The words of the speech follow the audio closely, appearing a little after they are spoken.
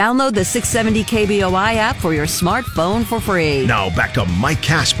Download the 670 KBOI app for your smartphone for free. Now back to Mike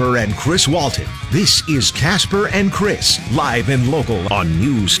Casper and Chris Walton. This is Casper and Chris, live and local on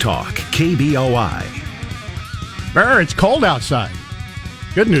News Talk, KBOI. It's cold outside.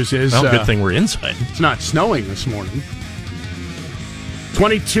 Good news is... Well, good thing we're inside. It's not snowing this morning.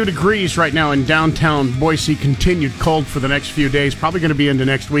 22 degrees right now in downtown Boise. Continued cold for the next few days. Probably going to be into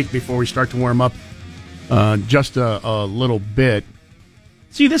next week before we start to warm up just a little bit.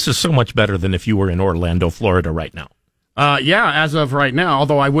 See, this is so much better than if you were in Orlando, Florida right now. Yeah, as of right now,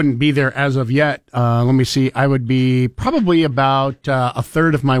 although I wouldn't be there as of yet. Let me see. I would be probably about a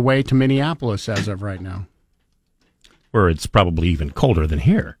third of my way to Minneapolis as of right now. Where it's probably even colder than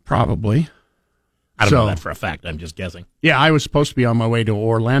here. Probably. I don't know that for a fact. I'm just guessing. Yeah, I was supposed to be on my way to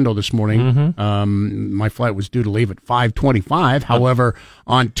Orlando this morning. Mm-hmm. My flight was due to leave at 5:25. However,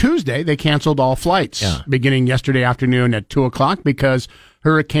 on Tuesday, they canceled all flights beginning yesterday afternoon at 2 o'clock because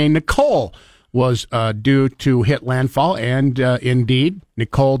Hurricane Nicole was due to hit landfall. And indeed,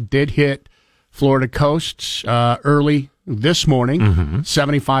 Nicole did hit Florida coast early this morning,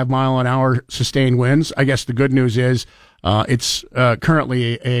 75-mile-an-hour sustained winds. I guess the good news is it's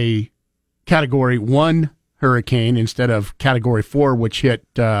currently a Category 1 hurricane instead of Category 4, which hit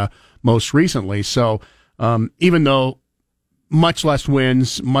most recently. So even though much less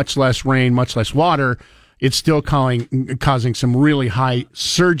winds, much less rain, much less water, it's still causing some really high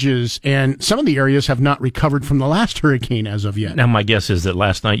surges, and some of the areas have not recovered from the last hurricane as of yet. Now, my guess is that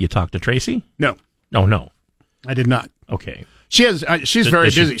last night you talked to Tracy? No. Oh, no. I did not. Okay. She has. She's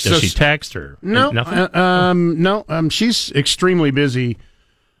very busy. Does she text or no? Nothing? No. She's extremely busy.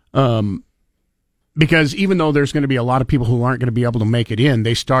 Because even though there's going to be a lot of people who aren't going to be able to make it in,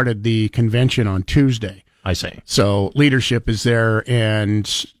 they started the convention on Tuesday. I see. So leadership is there, and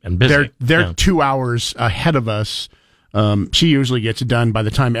busy. They're 2 hours ahead of us. She usually gets it done by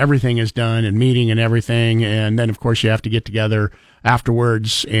the time everything is done and meeting and everything, and then of course you have to get together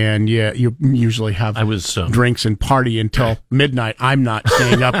afterwards, and you usually have drinks and party until midnight. I'm not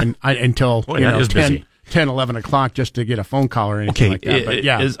staying up until 10, 11 o'clock just to get a phone call or anything like that. But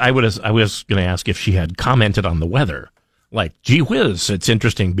yeah, I was going to ask if she had commented on the weather. Like, gee whiz, it's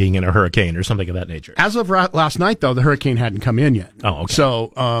interesting being in a hurricane or something of that nature. As of last night, though, the hurricane hadn't come in yet. Oh, okay.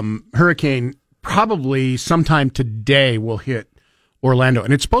 So hurricane probably sometime today will hit Orlando.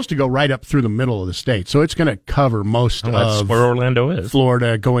 And it's supposed to go right up through the middle of the state. So it's going to cover most that's of where Orlando is.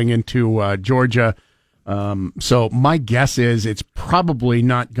 Florida going into Georgia. So my guess is it's probably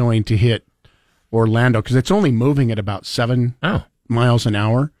not going to hit Orlando because it's only moving at about 7 miles an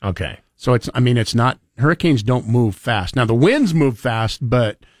hour. Okay. So it's not, hurricanes don't move fast. Now the winds move fast,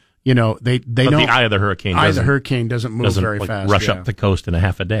 but they don't. The eye of the hurricane doesn't move very fast. Rush up the coast in a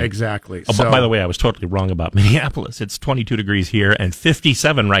half a day. Exactly. Oh, by the way, I was totally wrong about Minneapolis. It's 22 degrees here and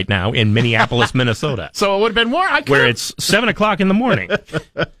 57 right now in Minneapolis, Minnesota. So it would have been more. Where it's 7 o'clock in the morning.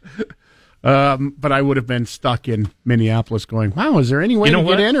 But I would have been stuck in Minneapolis going, wow, is there any way to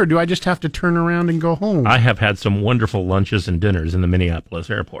get in, or do I just have to turn around and go home? I have had some wonderful lunches and dinners in the Minneapolis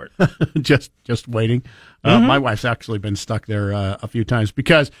airport. just waiting. My wife's actually been stuck there a few times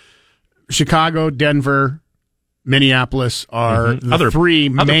because Chicago, Denver, Minneapolis are the three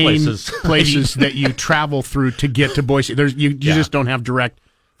main places that you travel through to get to Boise. You just don't have direct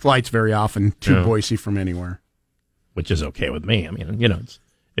flights very often to Boise from anywhere. Which is okay with me. I mean,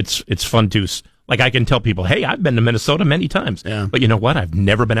 it's fun to, like, I can tell people, hey, I've been to Minnesota many times. Yeah. But you know what? I've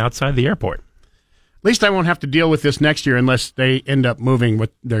never been outside the airport. At least I won't have to deal with this next year unless they end up moving.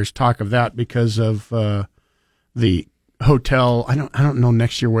 There's talk of that because of the hotel. I don't know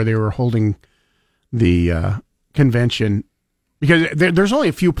next year where they were holding the convention, because there's only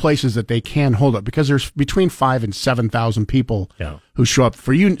a few places that they can hold it, because there's between 5,000 and 7,000 people who show up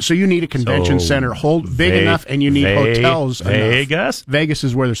for you. So you need a convention center big enough, and you need hotels enough. Vegas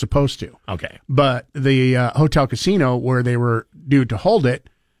is where they're supposed to. Okay. But the Hotel Casino, where they were due to hold it,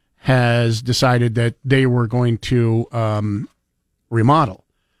 has decided that they were going to remodel.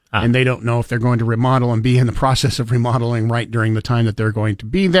 And they don't know if they're going to remodel and be in the process of remodeling right during the time that they're going to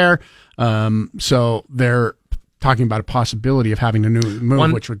be there. So they're talking about a possibility of having to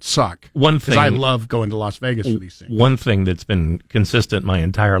move, which would suck. One thing, I love going to Las Vegas for these things. One thing that's been consistent my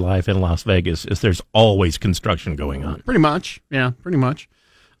entire life in Las Vegas is there's always construction going on. Pretty much. Yeah, pretty much.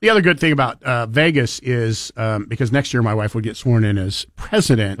 The other good thing about Vegas is because next year my wife would get sworn in as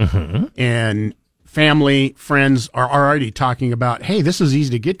president, and family, friends are already talking about, hey, this is easy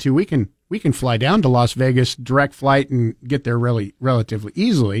to get to. We can fly down to Las Vegas, direct flight, and get there really relatively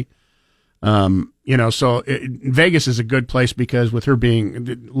easily. So Vegas is a good place because with her being,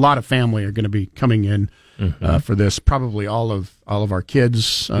 a lot of family are going to be coming in for this. Probably all of our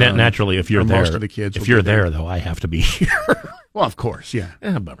kids. Naturally, if you're there, most of the kids. If you're there, though, I have to be here. Well, of course, yeah.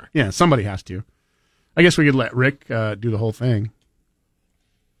 Bummer. Yeah, somebody has to. I guess we could let Rick do the whole thing.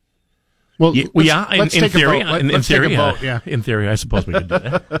 Well, let's in take theory, a vote. Let's take a vote. Yeah. In theory, I suppose we could do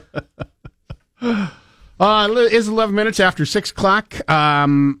that. It's 11 minutes after 6 o'clock.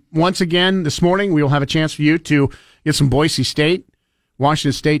 Once again, this morning, we will have a chance for you to get some Boise State,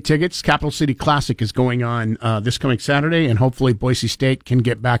 Washington State tickets. Capital City Classic is going on this coming Saturday, and hopefully Boise State can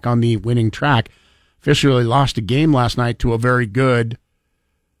get back on the winning track. Officially lost a game last night to a very good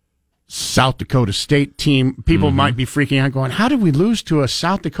South Dakota State team. People might be freaking out going, how did we lose to a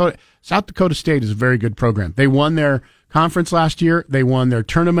South Dakota? South Dakota State is a very good program. They won their conference last year. They won their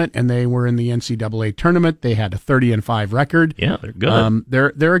tournament, and they were in the NCAA tournament. They had a 30-5 record. Yeah, they're good.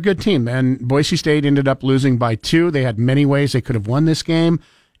 They're a good team. And Boise State ended up losing by 2. They had many ways they could have won this game.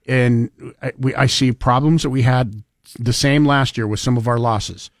 And I see problems that we had the same last year with some of our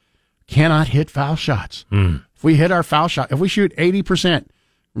losses. Cannot hit foul shots. If we hit our foul shot, if we shoot 80%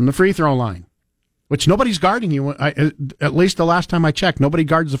 from the free throw line, which nobody's guarding you, at least the last time I checked, nobody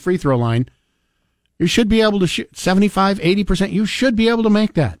guards the free throw line. You should be able to shoot 75, 80%. You should be able to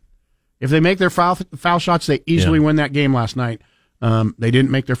make that. If they make their foul shots, they easily win that game last night. They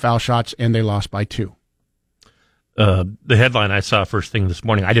didn't make their foul shots, and they lost by 2. The headline I saw first thing this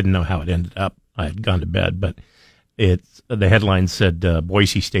morning, I didn't know how it ended up. I had gone to bed, but the headline said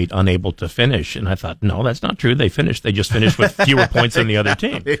Boise State unable to finish, and I thought, no, that's not true. They finished. They just finished with fewer points than the other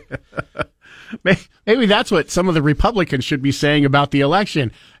team. Maybe that's what some of the Republicans should be saying about the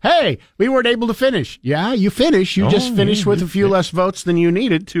election. Hey, we weren't able to finish. Yeah, you finished. You just finished with a few less votes than you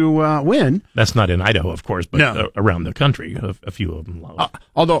needed to win. That's not in Idaho, of course, but around the country, a few of them lost.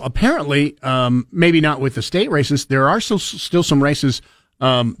 Although apparently, maybe not with the state races, there are still some races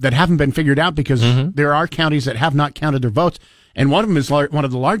that haven't been figured out because there are counties that have not counted their votes, and one of them is one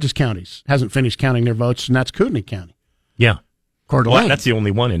of the largest counties, hasn't finished counting their votes, and that's Kootenai County. Yeah. Coeur d'Alene. Well, that's the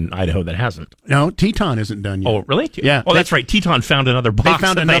only one in Idaho that hasn't. No, Teton isn't done yet. Oh, really? Yeah. Oh, that's right. Teton found another box. They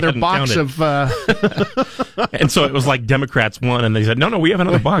found another box of... and so it was like Democrats won, and they said, no, we have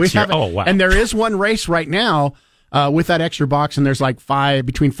another box here. Oh, wow. And there is one race right now with that extra box, and there's like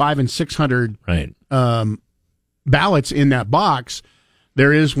between 500 and 600 ballots in that box.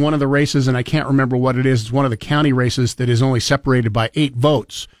 There is one of the races, and I can't remember what it is. It's one of the county races that is only separated by 8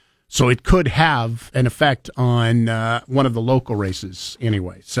 votes. So it could have an effect on one of the local races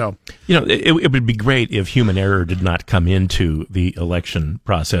anyway. So, it would be great if human error did not come into the election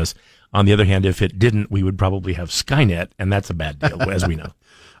process. On the other hand, if it didn't, we would probably have Skynet, and that's a bad deal, as we know.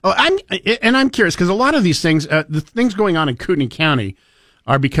 I'm curious because a lot of these things, the things going on in Kootenai County,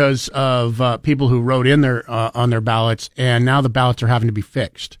 are because of people who wrote in their on their ballots, and now the ballots are having to be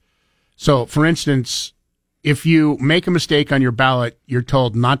fixed. So, for instance, if you make a mistake on your ballot, you're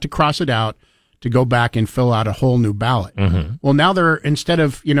told not to cross it out, to go back and fill out a whole new ballot. Well, now instead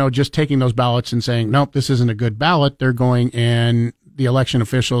of, just taking those ballots and saying, nope, this isn't a good ballot, they're going and the election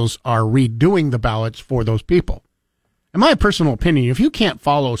officials are redoing the ballots for those people. In my personal opinion, if you can't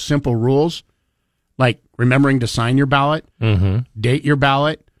follow simple rules, like remembering to sign your ballot, date your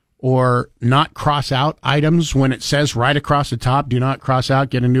ballot, or not cross out items when it says right across the top, do not cross out,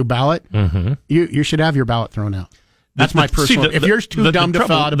 get a new ballot, you should have your ballot thrown out. That's my personal... if you're too dumb to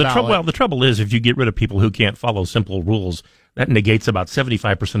fill out a ballot... the trouble is, if you get rid of people who can't follow simple rules, that negates about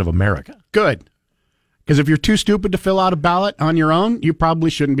 75% of America. Good. Because if you're too stupid to fill out a ballot on your own, you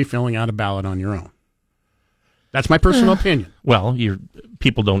probably shouldn't be filling out a ballot on your own. That's my personal opinion. Well,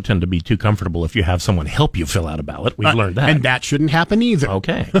 people don't tend to be too comfortable if you have someone help you fill out a ballot. We've learned that. And that shouldn't happen either.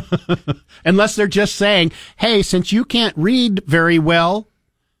 Okay. Unless they're just saying, hey, since you can't read very well,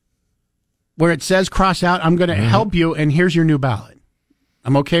 where it says cross out, I'm going to help you, and here's your new ballot.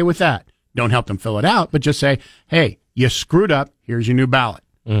 I'm okay with that. Don't help them fill it out, but just say, hey, you screwed up, here's your new ballot.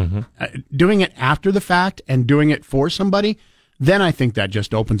 Doing it after the fact and doing it for somebody, then I think that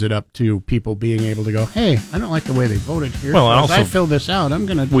just opens it up to people being able to go, hey, I don't like the way they voted here. Well, so also, I fill this out, I'm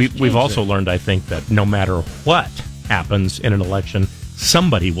going to We've also learned, I think, that no matter what happens in an election,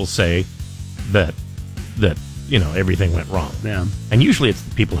 somebody will say that everything went wrong. Yeah. And usually it's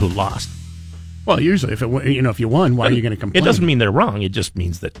the people who lost. Well, usually if you won, why are you going to complain? It doesn't mean they're wrong. It just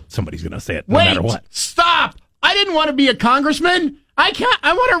means that somebody's going to say it no matter what. Stop! I didn't want to be a congressman. I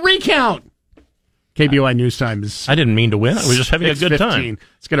want to recount. KBOI News Time is... I didn't mean to win. I was just having a good time.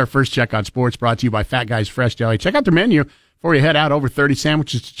 Let's get our first check on sports, brought to you by Fat Guys Fresh Deli. Check out their menu before you head out. Over 30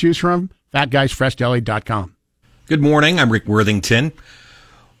 sandwiches to choose from. FatGuysFreshDeli.com. Good morning. I'm Rick Worthington.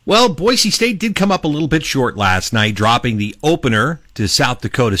 Well, Boise State did come up a little bit short last night, dropping the opener to South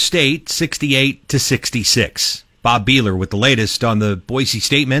Dakota State 68-66. Bob Beeler with the latest on the Boise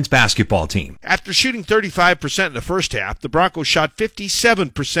State men's basketball team. After shooting 35% in the first half, the Broncos shot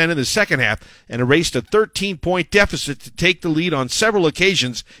 57% in the second half and erased a 13-point deficit to take the lead on several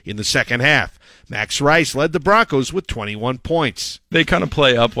occasions in the second half. Max Rice led the Broncos with 21 points. They kind of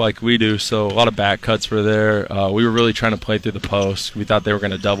play up like we do, so a lot of back cuts were there. We were really trying to play through the post. We thought they were going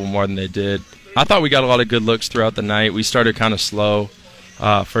to double more than they did. I thought we got a lot of good looks throughout the night. We started kind of slow.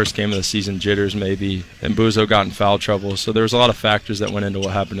 First game of the season, jitters maybe, and Buzo got in foul trouble. So there was a lot of factors that went into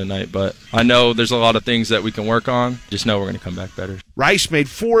what happened tonight. But I know there's a lot of things that we can work on. Just know we're going to come back better. Rice made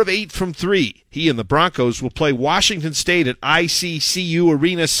 4 of 8 from 3. He and the Broncos will play Washington State at ICCU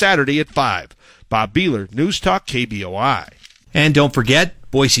Arena Saturday at 5. Bob Beeler, News Talk KBOI. And don't forget,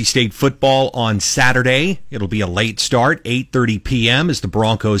 Boise State football on Saturday. It'll be a late start, 8:30 p.m. as the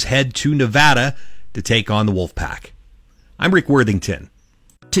Broncos head to Nevada to take on the Wolfpack. I'm Rick Worthington.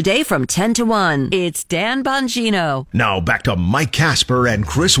 Today from 10 to 1, it's Dan Bongino. Now back to Mike Casper and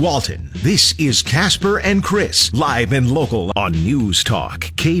Chris Walton. This is Casper and Chris, live and local on News Talk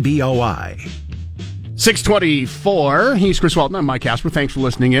KBOI. 624. He's Chris Walton. I'm Mike Casper. Thanks for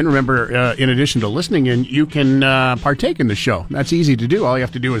listening in. Remember, in addition to listening in, you can partake in the show. That's easy to do. All you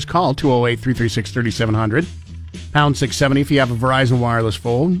have to do is call 208-336-3700. Pound 670 if you have a Verizon wireless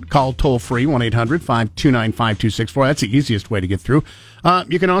phone. Call toll-free 1-800-529-5264. That's the easiest way to get through.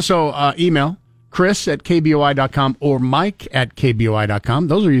 You can also email Chris at KBOI.com or Mike at KBOI.com.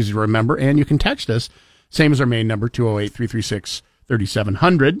 Those are easy to remember. And you can text us, same as our main number,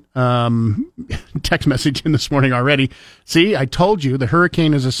 208-336-3700. Text message in this morning already. See, I told you the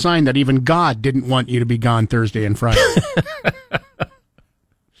hurricane is a sign that even God didn't want you to be gone Thursday and Friday.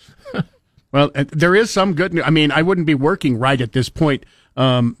 Well, there is some good news. I mean, I wouldn't be working right at this point.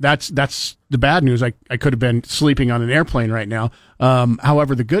 That's the bad news. I could have been sleeping on an airplane right now.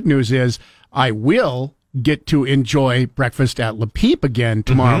 However, the good news is I will get to enjoy breakfast at Le Peep again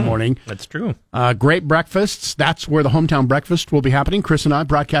tomorrow morning. That's true. Great breakfasts. That's where the hometown breakfast will be happening. Chris and I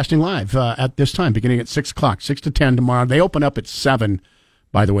broadcasting live at this time, beginning at 6 o'clock, 6 to 10 tomorrow. They open up at 7,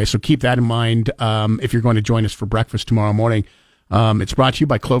 by the way, so keep that in mind if you're going to join us for breakfast tomorrow morning. It's brought to you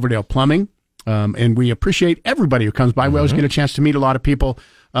by Cloverdale Plumbing. And we appreciate everybody who comes by. We always get a chance to meet a lot of people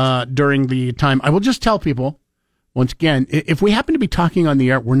during the time. I will just tell people, once again, if we happen to be talking on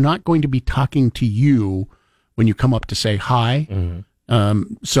the air, we're not going to be talking to you when you come up to say hi.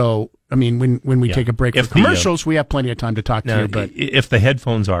 So, I mean, when we take a break for commercials, we have plenty of time to talk to you. But if the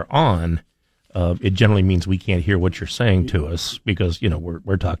headphones are on, it generally means we can't hear what you're saying to us because,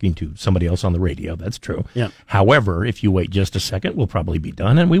 we're talking to somebody else on the radio. That's true. Yeah. However, if you wait just a second, we'll probably be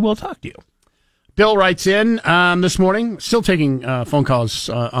done and we will talk to you. Bill writes in this morning, still taking phone calls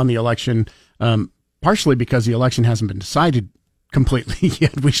on the election, partially because the election hasn't been decided completely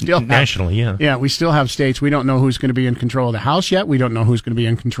yet. We still have, nationally, yeah, we still have states. We don't know who's going to be in control of the House yet. We don't know who's going to be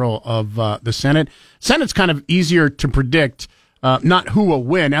in control of the Senate. Senate's kind of easier to predict, not who will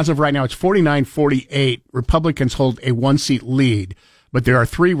win. As of right now, it's 49-48. Republicans hold a 1-seat lead, but there are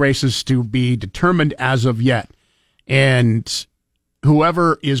 3 races to be determined as of yet, and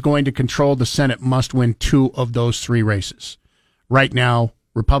whoever is going to control the Senate must win 2 of those 3 races. Right now,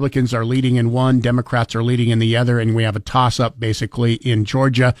 Republicans are leading in one, Democrats are leading in the other, and we have a toss-up basically in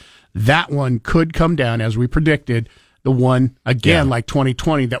Georgia. That one could come down, as we predicted, the one, again, like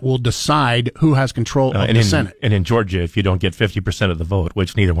 2020, that will decide who has control of the Senate. And in Georgia, if you don't get 50% of the vote,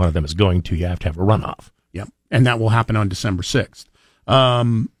 which neither one of them is going to, you have to have a runoff. Yep, and that will happen on December 6th.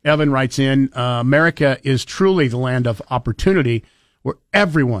 Evan writes in, America is truly the land of opportunity, where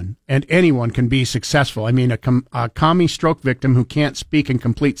everyone and anyone can be successful. I mean, a commie stroke victim who can't speak in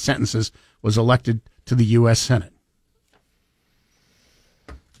complete sentences was elected to the U.S. Senate.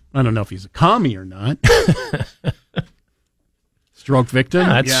 I don't know if he's a commie or not. Stroke victim?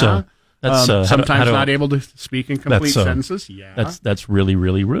 That's sometimes not able to speak in complete sentences. Yeah, that's really,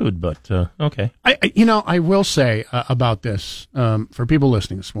 really rude. But okay. I will say about this for people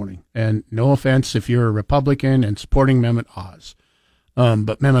listening this morning, and no offense if you're a Republican and supporting Mehmet Oz.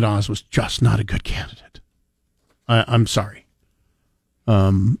 But Mehmet Oz was just not a good candidate. I'm sorry.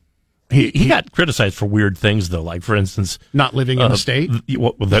 He got criticized for weird things, though. Like, for instance, not living in the state.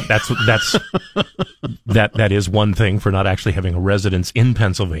 Well, that's that is one thing for not actually having a residence in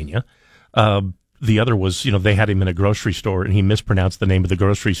Pennsylvania. The other was, they had him in a grocery store and he mispronounced the name of the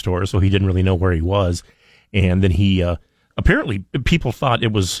grocery store, so he didn't really know where he was. And then he apparently people thought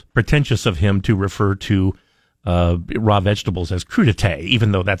it was pretentious of him to refer to raw vegetables as crudité,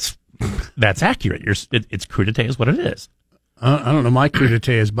 even though that's accurate. It's crudité is what it is. I don't know. My crudite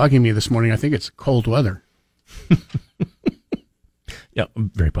is bugging me this morning. I think it's cold weather. Yeah,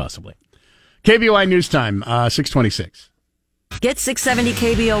 very possibly. KBOI News Time, 6:26. Get 670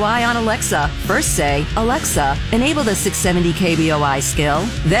 KBOI on Alexa. First say, Alexa, enable the 670 KBOI skill.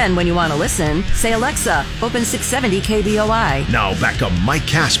 Then when you want to listen, say, Alexa, open 670 KBOI. Now back to Mike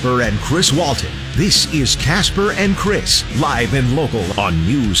Casper and Chris Walton. This is Casper and Chris, live and local on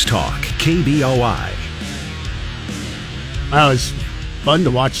News Talk, KBOI. Well, it was fun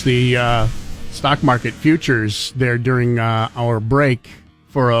to watch the stock market futures there during our break.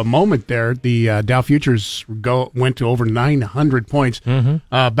 For a moment there, the Dow futures went to over 900 points,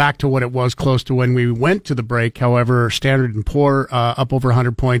 back to what it was close to when we went to the break. However, Standard & Poor up over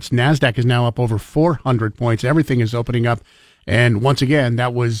 100 points. NASDAQ is now up over 400 points. Everything is opening up. And once again,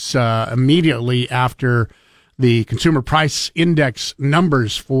 that was immediately after the Consumer Price Index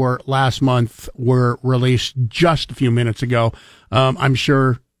numbers for last month were released just a few minutes ago. I'm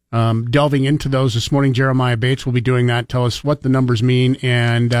sure delving into those this morning, Jeremiah Bates will be doing that. Tell us what the numbers mean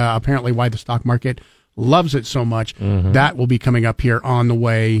and apparently why the stock market loves it so much. That will be coming up here on the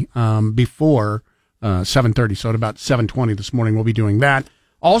way before 7:30. So at about 7:20 this morning, we'll be doing that.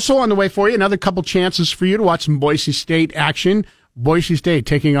 Also on the way for you, another couple chances for you to watch some Boise State action. Boise State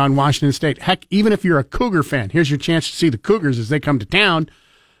taking on Washington State. Heck, even if you're a Cougar fan, here's your chance to see the Cougars as they come to town.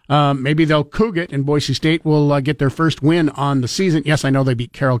 Maybe they'll coug it, and Boise State will get their first win on the season. Yes, I know they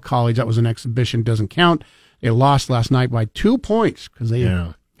beat Carroll College. That was an exhibition. Doesn't count. They lost last night by 2 points because they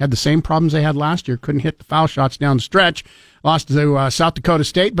had the same problems they had last year. Couldn't hit the foul shots down the stretch. Lost to South Dakota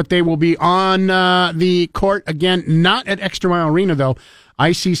State, but they will be on the court again, not at Extra Mile Arena, though.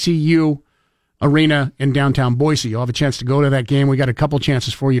 ICCU Arena in downtown Boise. You'll have a chance to go to that game. We got a couple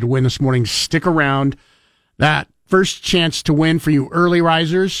chances for you to win this morning. Stick around. That first chance to win for you early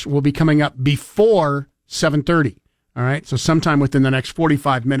risers will be coming up before 7:30. All right, so sometime within the next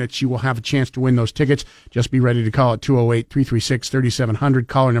 45 minutes, you will have a chance to win those tickets. Just be ready to call at 208-336-3700.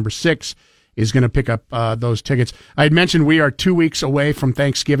 Caller number 6 is going to pick up those tickets. I had mentioned we are 2 weeks away from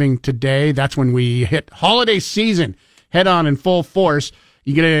Thanksgiving today. That's when we hit holiday season head on in full force.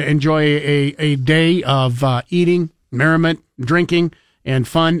 You get to enjoy a day of eating, merriment, drinking, and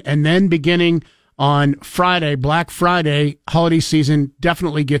fun, and then beginning on Friday, Black Friday, holiday season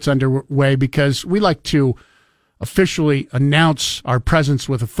definitely gets underway because we like to officially announce our presence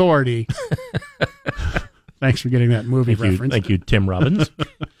with authority. Thanks for getting that movie reference. Thank you, Tim Robbins.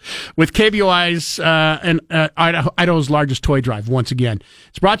 With KBOI's and Idaho's largest toy drive once again.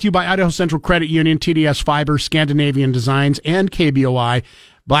 It's brought to you by Idaho Central Credit Union, TDS Fiber, Scandinavian Designs, and KBOI.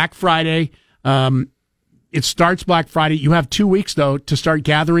 Black Friday. It starts Black Friday. You have 2 weeks, though, to start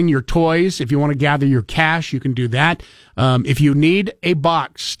gathering your toys. If you want to gather your cash, you can do that. If you need a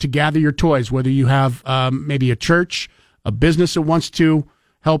box to gather your toys, whether you have maybe a church, a business that wants to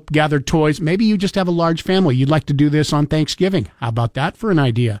help gather toys, maybe you just have a large family. You'd like to do this on Thanksgiving. How about that for an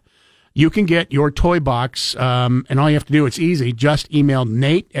idea? You can get your toy box, and all you have to do, it's easy. Just email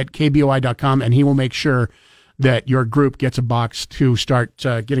Nate@kboi.com, and he will make sure that your group gets a box to start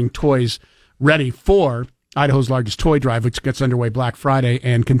getting toys ready for Idaho's largest toy drive, which gets underway Black Friday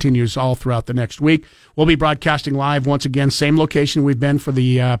and continues all throughout the next week. We'll be broadcasting live once again, same location we've been for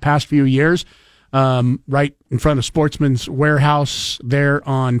the past few years, right in front of Sportsman's Warehouse there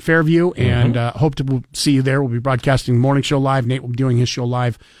on Fairview, and hope to see you there. We'll be broadcasting the morning show live. Nate will be doing his show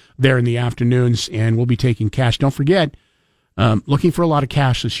live there in the afternoons, and we'll be taking cash. Don't forget, looking for a lot of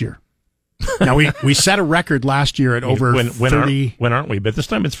cash this year. Now, we set a record last year at over 30. When aren't we? But this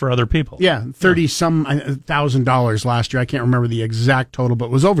time it's for other people. Yeah, $30-some $1,000 last year. I can't remember the exact total, but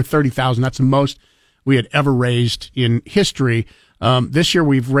it was over $30,000. That's the most we had ever raised in history. This year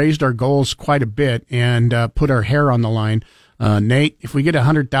we've raised our goals quite a bit and put our hair on the line. Nate, if we get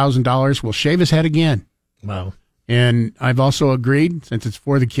 $100,000, we'll shave his head again. Wow. And I've also agreed, since it's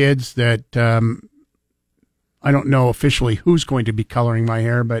for the kids, that I don't know officially who's going to be coloring my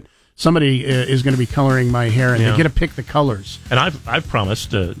hair, but somebody is going to be coloring my hair, and they get to pick the colors. And I've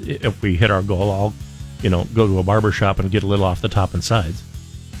promised if we hit our goal, I'll go to a barber shop and get a little off the top and sides.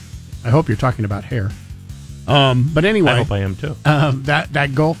 I hope you're talking about hair. But anyway, I hope I am too.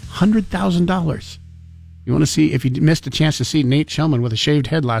 That goal, $100,000. You want to see, if you missed a chance to see Nate Shellman with a shaved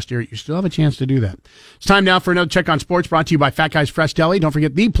head last year, you still have a chance to do that. It's time now for another Check on Sports, brought to you by Fat Guys Fresh Deli. Don't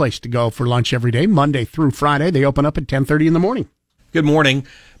forget, the place to go for lunch every day, Monday through Friday. They open up at 10:30 in the morning. Good morning.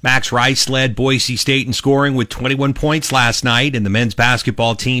 Max Rice led Boise State in scoring with 21 points last night, and the men's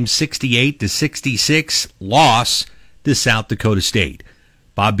basketball team 68-66 loss to South Dakota State.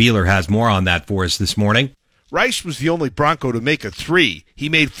 Bob Beeler has more on that for us this morning. Rice was the only Bronco to make a 3. He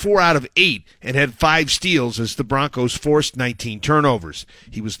made 4 out of 8 and had 5 steals as the Broncos forced 19 turnovers.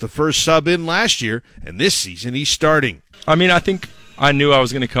 He was the first sub in last year, and this season he's starting. I mean, I think I knew I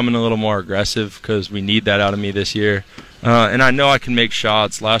was going to come in a little more aggressive because we need that out of me this year. And I know I can make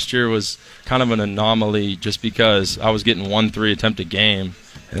shots. Last year was kind of an anomaly just because I was getting 1 3 attempt a game,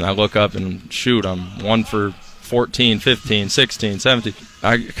 and I look up and shoot, I'm 1 for 14, 15, 16, 17.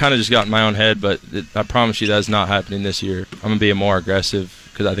 I kind of just got in my own head, but I promise you that's not happening this year. I'm going to be more aggressive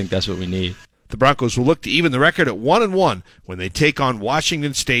because I think that's what we need. The Broncos will look to even the record at 1-1 when they take on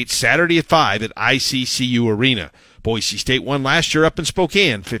Washington State Saturday at 5 at ICCU Arena. Boise State won last year up in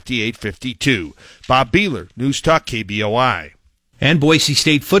Spokane, 58-52. Bob Beeler, News Talk KBOI. And Boise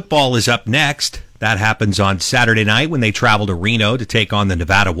State football is up next. That happens on Saturday night when they travel to Reno to take on the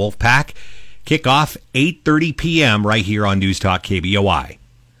Nevada Wolfpack. Kickoff 8:30 p.m. right here on News Talk KBOI.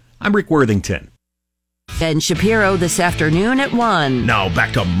 I'm Rick Worthington. And Shapiro this afternoon at 1. Now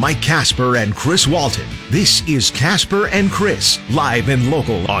back to Mike Casper and Chris Walton. This is Casper and Chris, live and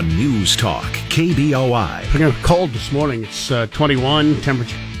local on News Talk KBOI. Picking up cold this morning. It's 21.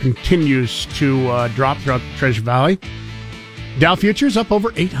 Temperature continues to drop throughout the Treasure Valley. Dow futures up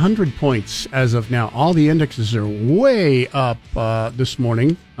over 800 points as of now. All the indexes are way up this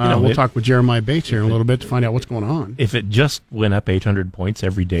morning. We'll talk with Jeremiah Bates here in a little bit to find out what's going on. If it just went up 800 points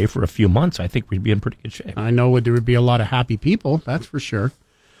every day for a few months, I think we'd be in pretty good shape. I know there would be a lot of happy people, that's for sure.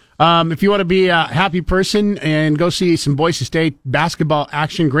 If you want to be a happy person and go see some Boise State basketball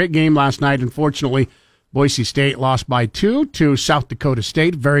action, great game last night. Unfortunately, Boise State lost by 2 to South Dakota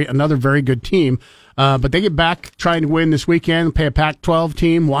State, another very good team. But they get back trying to win this weekend, play a Pac-12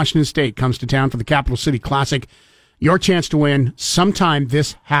 team. Washington State comes to town for the Capital City Classic. Your chance to win sometime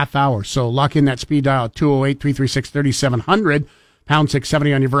this half hour. So lock in that speed dial at 208-336-3700, pound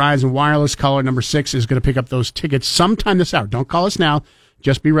 670 on your Verizon Wireless. Caller number 6 is going to pick up those tickets sometime this hour. Don't call us now.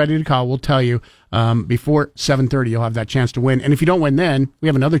 Just be ready to call. We'll tell you before 7:30 you'll have that chance to win. And if you don't win then, we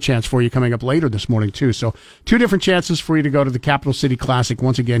have another chance for you coming up later this morning too. So 2 different chances for you to go to the Capital City Classic,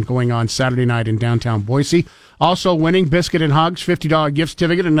 once again going on Saturday night in downtown Boise. Also winning Biscuit and Hugs, $50 gift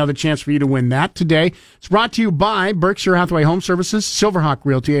certificate, another chance for you to win that today. It's brought to you by Berkshire Hathaway Home Services, Silverhawk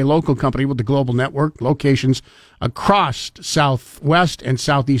Realty, a local company with the global network, locations across southwest and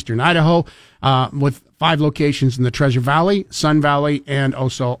southeastern Idaho, with 5 locations in the Treasure Valley, Sun Valley, and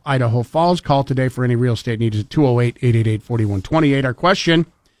also Idaho Falls. Call today for any real estate needs at 208-888-4128. Our question,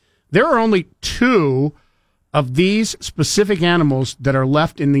 there are only 2 of these specific animals that are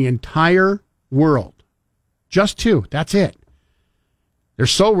left in the entire world. Just 2. That's it. They're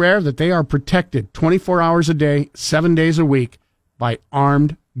so rare that they are protected 24 hours a day, 7 days a week by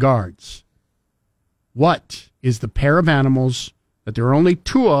armed guards. What is the pair of animals that there are only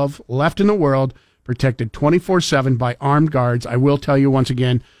 2 of left in the world, protected 24/7 by armed guards? I will tell you once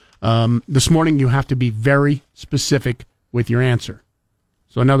again, this morning you have to be very specific with your answer.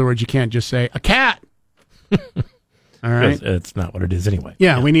 So in other words, you can't just say, a cat. All right? It's not what it is anyway.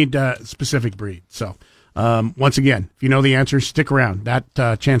 Yeah, we need a specific breed. So once again, if you know the answer, stick around.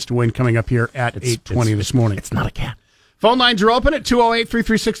 That chance to win coming up here at 8:20 this morning. It's not a cat. Phone lines are open at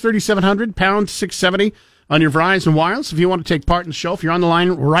 208-336-3700, pound 670 on your Verizon Wireless. If you want to take part in the show, if you're on the line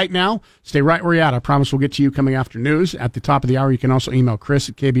right now, stay right where you're at. I promise we'll get to you coming after news. At the top of the hour, you can also email Chris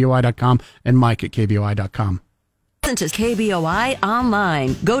at KBOI.com and Mike at KBOI.com. Listen to KBOI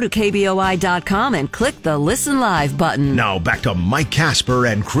online. Go to KBOI.com and click the Listen Live button. Now back to Mike Casper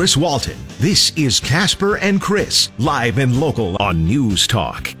and Chris Walton. This is Casper and Chris, live and local on News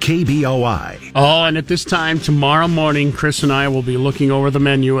Talk KBOI. Oh, and at this time tomorrow morning, Chris and I will be looking over the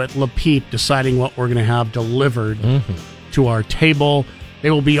menu at Le Peep, deciding what we're going to have delivered to our table.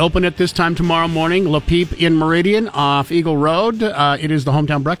 They will be open at this time tomorrow morning. Le Peep in Meridian off Eagle Road. It is the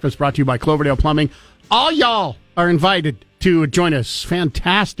Hometown Breakfast brought to you by Cloverdale Plumbing. All y'all are invited to join us.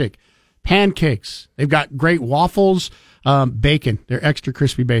 Fantastic pancakes. They've got great waffles, bacon. Their extra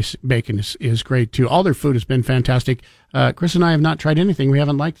crispy bacon is great too. All their food has been fantastic. Chris and I have not tried anything we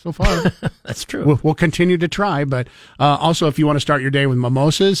haven't liked so far. That's true. We'll continue to try, but also if you want to start your day with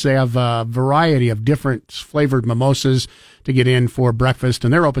mimosas, they have a variety of different flavored mimosas to get in for breakfast,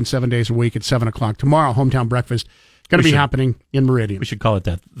 and they're open 7 days a week at 7 o'clock. Tomorrow, Hometown Breakfast going to be happening in Meridian. We should call it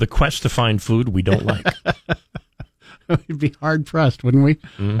that. The quest to find food we don't like. We'd be hard pressed, wouldn't we?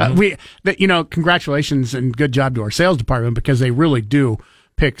 Mm-hmm. Congratulations and good job to our sales department because they really do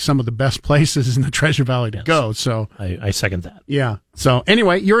pick some of the best places in the Treasure Valley to go. So I second that. Yeah. So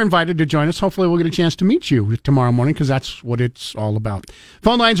anyway, you're invited to join us. Hopefully we'll get a chance to meet you tomorrow morning because that's what it's all about.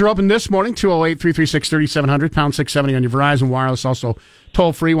 Phone lines are open this morning, 208-336-3700, pound 670 on your Verizon Wireless. Also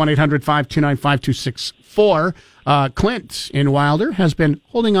toll free, 1-800-529-5264. Clint in Wilder has been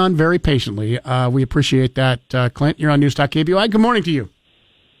holding on very patiently. We appreciate that. Clint, you're on News Talk KBOI. Good morning to you.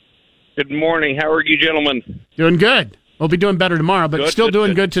 Good morning. How are you gentlemen? Doing good. We'll be doing better tomorrow, but still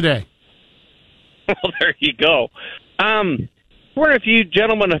doing good today. Well, there you go. I wonder if you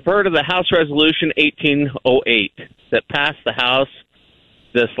gentlemen have heard of the House Resolution 1808 that passed the House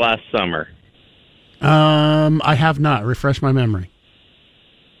this last summer. I have not. Refresh my memory.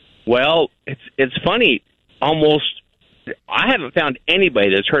 Well, it's funny. Almost, I haven't found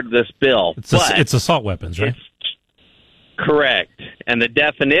anybody that's heard of this bill. It's assault weapons, right? Correct. And the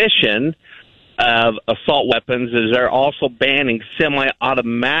definition of assault weapons is they're also banning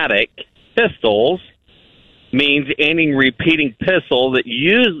semi-automatic pistols, means any repeating pistol that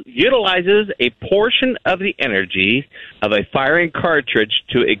utilizes a portion of the energy of a firing cartridge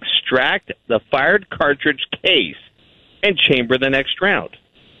to extract the fired cartridge case and chamber the next round.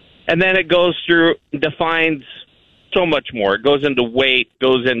 And then it goes through, defines so much more. It goes into weight,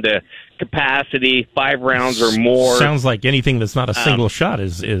 goes into capacity, 5 rounds or more. Sounds like anything that's not a single shot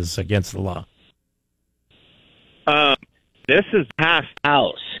is against the law. This is passed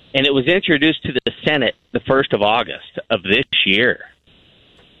House, and it was introduced to the Senate the 1st of August of this year.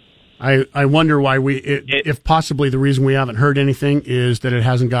 I wonder why if possibly the reason we haven't heard anything is that it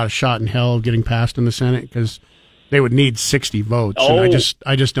hasn't got a shot in hell of getting passed in the Senate, because they would need 60 votes. Oh. And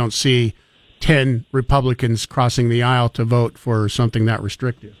I just don't see 10 Republicans crossing the aisle to vote for something that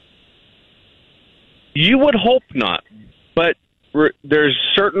restrictive. You would hope not, but there's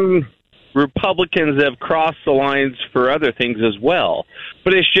certain Republicans that have crossed the lines for other things as well.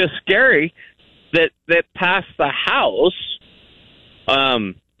 But it's just scary that passed the House.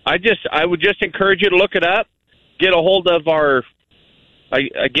 I would just encourage you to look it up, get a hold of our,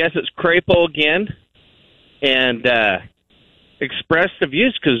 I guess it's Crapo again, and express the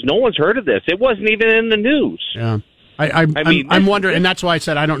views, because no one's heard of this. It wasn't even in the news. Yeah, I'm wondering, and that's why I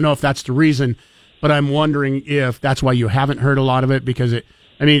said I don't know if that's the reason, but I'm wondering if that's why you haven't heard a lot of it, because it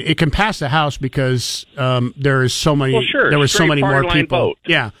can pass the House because there is so many. Well, sure. There was so many more people. Vote.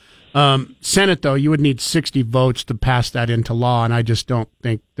 Yeah. Senate, though, you would need 60 votes to pass that into law, and I just don't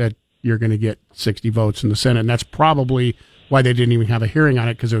think that you're going to get 60 votes in the Senate, and that's probably why they didn't even have a hearing on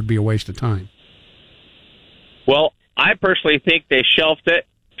it, because it would be a waste of time. Well, I personally think they shelved it,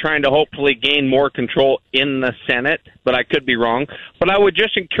 trying to hopefully gain more control in the Senate, but I could be wrong. But I would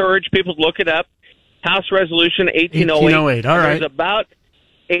just encourage people to look it up. House Resolution 1808. All right.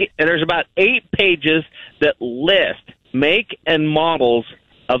 There's about 8 pages that list make and models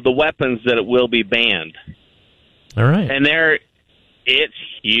of the weapons that it will be banned. All right. And it's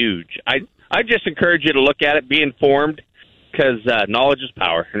huge. I just encourage you to look at it, be informed, because knowledge is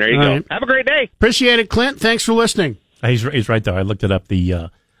power. And there you go. Right. Have a great day. Appreciate it, Clint. Thanks for listening. He's right, though. I looked it up.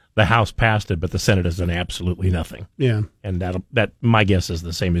 The House passed it, but the Senate has done absolutely nothing. Yeah. And that my guess is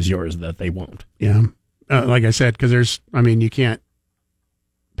the same as yours, that they won't. Yeah. Like I said, because you can't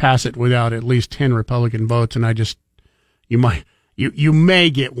pass it without at least 10 Republican votes, and you may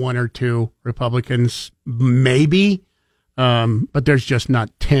get 1 or 2 Republicans, maybe, but there's just not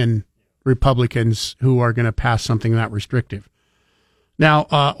 10 Republicans who are going to pass something that restrictive. Now,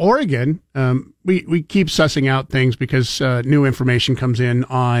 Oregon, we keep sussing out things because new information comes in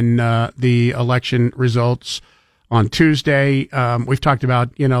on the election results on Tuesday. We've talked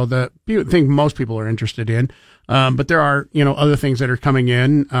about, the thing most people are interested in, but there are, other things that are coming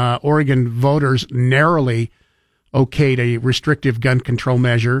in. Oregon voters narrowly okayed a restrictive gun control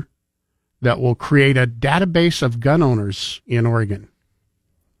measure that will create a database of gun owners in Oregon.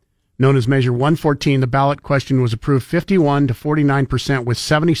 Known as Measure 114, the ballot question was approved 51 to 49%, with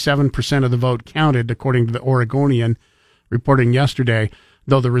 77% of the vote counted, according to the Oregonian reporting yesterday.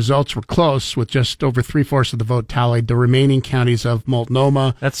 Though the results were close, with just over 3/4 of the vote tallied, the remaining counties of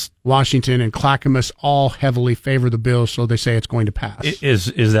Multnomah, Washington, and Clackamas all heavily favor the bill, so they say it's going to pass.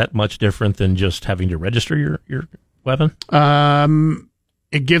 Is that much different than just having to register your weapon?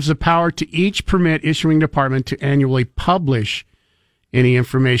 It gives the power to each permit issuing department to annually publish any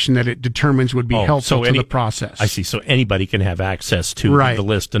information that it determines would be helpful to the process. I see. So anybody can have access to the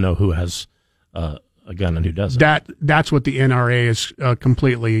list to know who has a gun and who doesn't. That's what the NRA is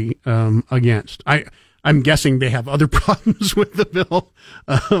completely against. I'm guessing they have other problems with the bill,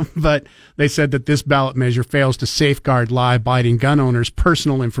 but they said that this ballot measure fails to safeguard law-abiding gun owners'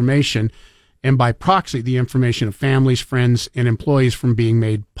 personal information and by proxy, the information of families, friends, and employees from being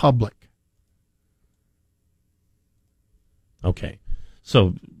made public. Okay.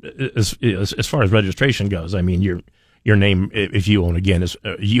 So as far as registration goes, I mean, your name, if you own a gun,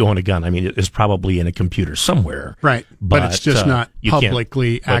 is probably in a computer somewhere. Right. But it's just not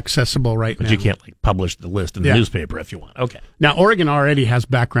publicly accessible right now. But you can't publish the list in the newspaper if you want. Okay. Now, Oregon already has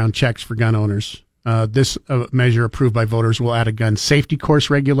background checks for gun owners. This measure approved by voters will add a gun safety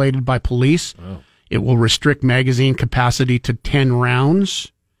course regulated by police. Oh. It will restrict magazine capacity to 10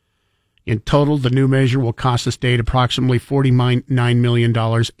 rounds. In total, the new measure will cost the state approximately $49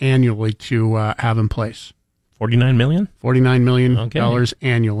 million annually to have in place. $49 million? $49 million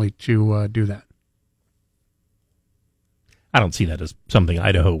annually to do that. I don't see that as something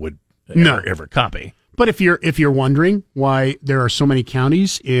Idaho would ever copy. But if you're wondering why there are so many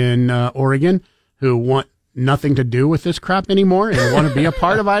counties in Oregon who want nothing to do with this crap anymore and want to be a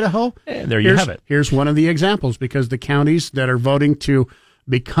part of Idaho, there you have it. Here's one of the examples, because the counties that are voting to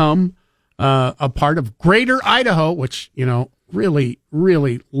become a part of Greater Idaho, which, really,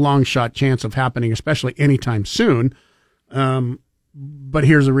 really long shot chance of happening, especially anytime soon. But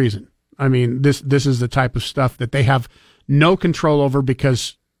here's the reason. I mean, this is the type of stuff that they have no control over,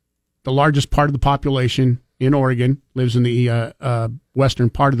 because the largest part of the population in Oregon lives in the western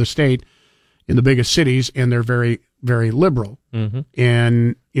part of the state, in the biggest cities, and they're very, very liberal. Mm-hmm.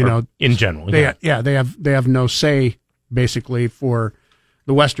 And in general, they have no say basically for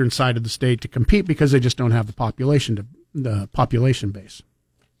the western side of the state to compete, because they just don't have the population base.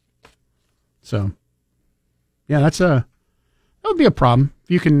 So, yeah, that would be a problem.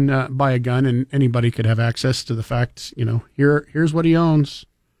 If you can buy a gun and anybody could have access to the facts, here's what he owns.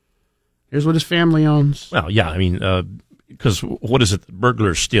 Here's what his family owns. Well, yeah, I mean, because what is it that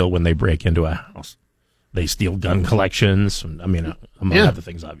burglars steal when they break into a house? They steal gun collections, among other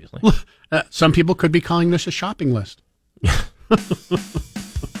things, obviously. Some people could be calling this a shopping list.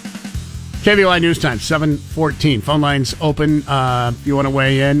 KBOI News Time, 7:14. Phone lines open. If you want to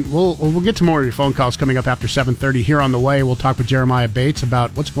weigh in, we'll get to more of your phone calls coming up after 7:30. Here on the way, we'll talk with Jeremiah Bates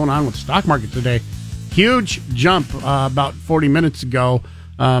about what's going on with the stock market today. Huge jump about 40 minutes ago.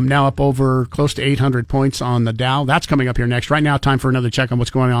 Now up over close to 800 points on the Dow. That's coming up here next. Right now, time for another check on what's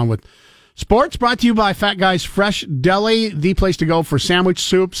going on with sports. Brought to you by Fat Guys Fresh Deli, the place to go for sandwich,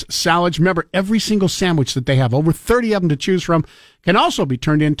 soups, salads. Remember, every single sandwich that they have, over 30 of them to choose from, can also be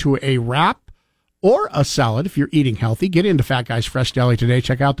turned into a wrap or a salad if you're eating healthy. Get into Fat Guys Fresh Deli today.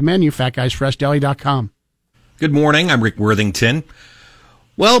 Check out the menu, fatguysfreshdeli.com. Good morning. I'm Rick Worthington.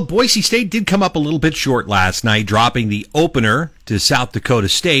 Well, Boise State did come up a little bit short last night, dropping the opener to South Dakota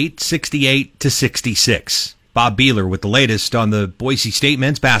State 68-66. Bob Beeler with the latest on the Boise State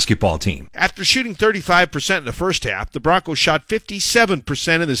men's basketball team. After shooting 35% in the first half, the Broncos shot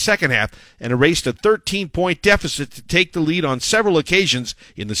 57% in the second half and erased a 13-point deficit to take the lead on several occasions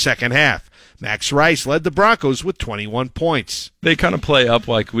in the second half. Max Rice led the Broncos with 21 points. They kind of play up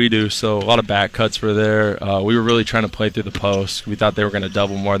like we do, so a lot of back cuts were there. We were really trying to play through the post. We thought they were going to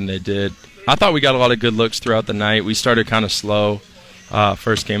double more than they did. I thought we got a lot of good looks throughout the night. We started kind of slow.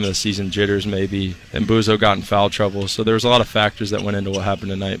 First game of the season, jitters maybe, and Buzo got in foul trouble. So there was a lot of factors that went into what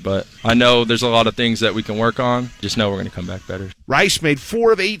happened tonight. But I know there's a lot of things that we can work on. Just know we're going to come back better. Rice made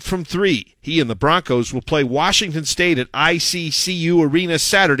 4 of 8 from 3. He and the Broncos will play Washington State at ICCU Arena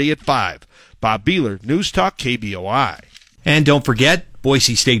Saturday at 5. Bob Beeler, News Talk KBOI. And don't forget,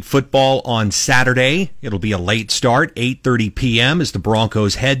 Boise State football on Saturday. It'll be a late start, 8:30 p.m. as the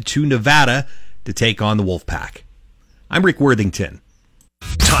Broncos head to Nevada to take on the Wolfpack. I'm Rick Worthington.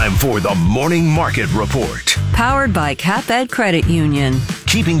 Time for the Morning Market Report. Powered by CapEd Credit Union.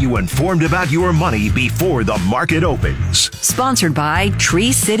 Keeping you informed about your money before the market opens. Sponsored by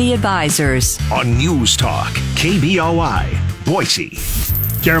Tree City Advisors. On News Talk, KBOI, Boise.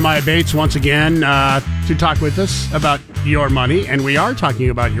 Jeremiah Bates once again to talk with us about your money. And we are talking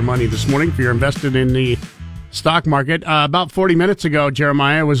about your money this morning if you're invested in the stock market. About 40 minutes ago,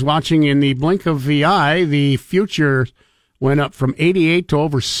 Jeremiah was watching in the blink of the eye, the future went up from 88 to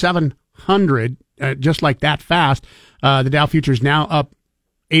over 700, just like that fast. The Dow futures now up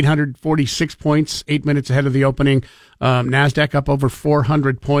 846 points, 8 minutes ahead of the opening. NASDAQ up over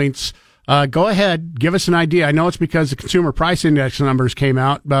 400 points. Go ahead, give us an idea. I know it's because the consumer price index numbers came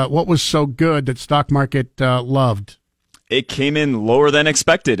out, but what was so good that stock market loved? It came in lower than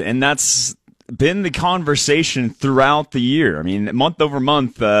expected, and that's been the conversation throughout the year. I mean, month over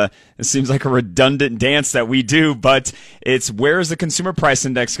month, it seems like a redundant dance that we do, but it's where is the consumer price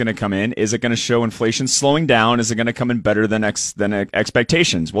index going to come in? Is it going to show inflation slowing down? Is it going to come in better than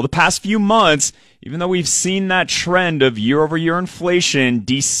expectations? Well, the past few months, even though we've seen that trend of year-over-year inflation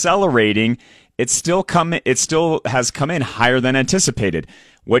decelerating, it still has come in higher than anticipated.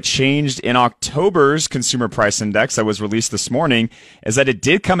 What changed in October's consumer price index that was released this morning is that it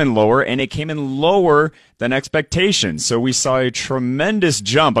did come in lower, and it came in lower than expectations. So we saw a tremendous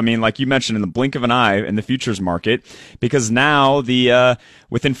jump. I mean, like you mentioned, in the blink of an eye in the futures market, because now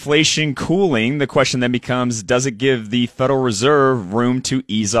with inflation cooling, the question then becomes, does it give the Federal Reserve room to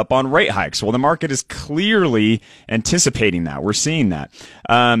ease up on rate hikes? Well, the market is clearly anticipating that. We're seeing that.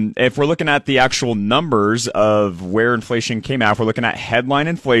 If we're looking at the actual numbers of where inflation came out, if we're looking at headline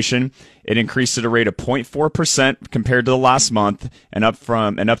inflation, it increased at a rate of 0.4% compared to the last month, and up to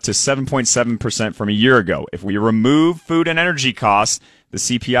 7.7% from a year ago. If we remove food and energy costs, the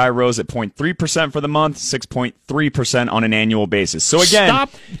CPI rose at 0.3% for the month, 6.3% on an annual basis. So again, stop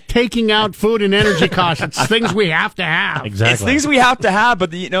taking out food and energy costs. It's things we have to have. Exactly. It's things we have to have,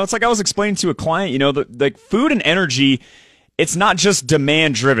 but it's like I was explaining to a client, the food and energy, it's not just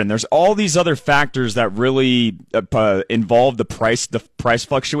demand driven. There's all these other factors that really involve the price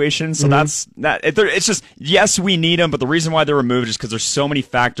fluctuation. So it's just, yes, we need them, but the reason why they're removed is because there's so many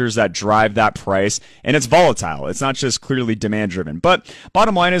factors that drive that price, and it's volatile. It's not just clearly demand driven. But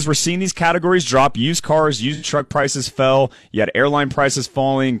bottom line is we're seeing these categories drop. Used cars, used truck prices fell. You had airline prices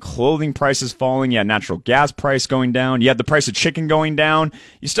falling, clothing prices falling. You had natural gas price going down. You had the price of chicken going down.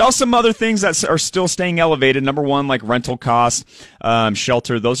 You still have some other things that are still staying elevated. Number one, like rental costs.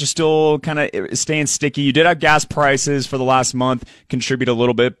 Shelter, those are still kind of staying sticky. You did have gas prices for the last month contribute a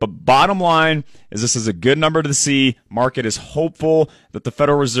little bit, but bottom line is this is a good number to see. Market is hopeful that the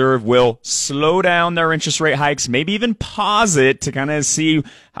Federal Reserve will slow down their interest rate hikes, maybe even pause it to kind of see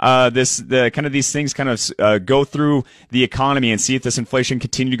these things kind of go through the economy and see if this inflation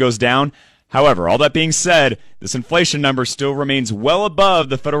goes down. However, all that being said, this inflation number still remains well above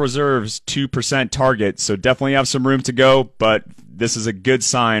the Federal Reserve's 2% target, so definitely have some room to go, but this is a good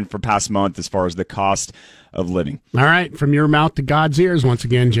sign for past month as far as the cost of living. All right, from your mouth to God's ears once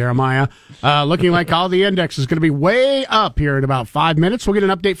again, Jeremiah. Looking like all the index is going to be way up here in about 5 minutes. We'll get an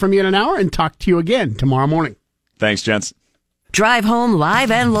update from you in an hour and talk to you again tomorrow morning. Thanks, gents. Drive home live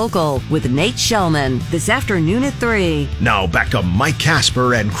and local with Nate Shellman this afternoon at 3. Now back to Mike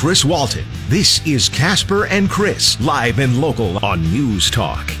Casper and Chris Walton. This is Casper and Chris, live and local on News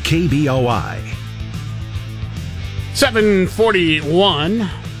Talk, KBOI. 741.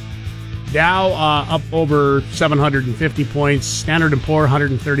 Dow up over 750 points. Standard & Poor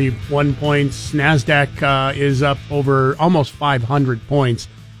 131 points. NASDAQ is up over almost 500 points.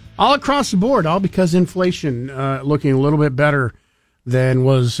 All across the board, all because inflation looking a little bit better than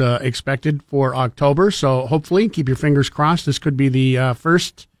was expected for October. So hopefully, keep your fingers crossed, this could be the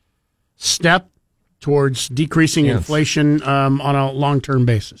first step towards decreasing inflation on a long-term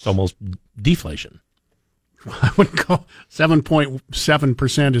basis. It's almost deflation. I would go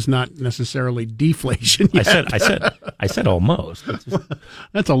 7.7% is not necessarily deflation yet. I said almost.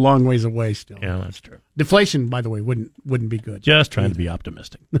 That's a long ways away still. Yeah, that's true. Deflation, by the way, wouldn't be good. Just trying to be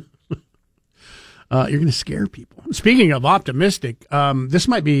optimistic. You're going to scare people. Speaking of optimistic, this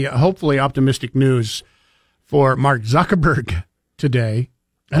might be hopefully optimistic news for Mark Zuckerberg today.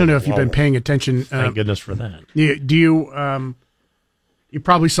 I don't know if you've been paying attention. Thank goodness for that. Do you? You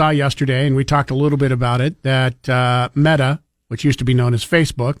probably saw yesterday, and we talked a little bit about it, that Meta, which used to be known as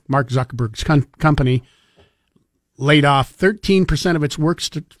Facebook, Mark Zuckerberg's company, laid off 13% of its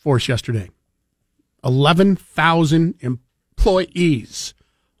workforce yesterday. 11,000 employees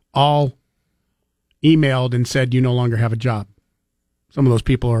all emailed and said, you no longer have a job. Some of those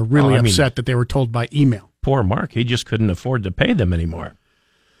people are really upset that they were told by email. Poor Mark. He just couldn't afford to pay them anymore.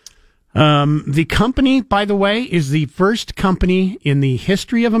 The company, by the way, is the first company in the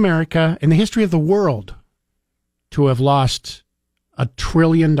history of America, in the history of the world, to have lost $1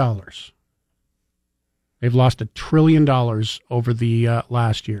 trillion. They've lost $1 trillion over the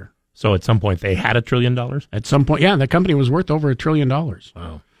last year. So at some point they had $1 trillion? At some point, yeah, the company was worth over $1 trillion.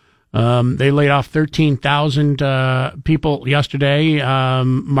 Wow. They laid off 13,000 people yesterday.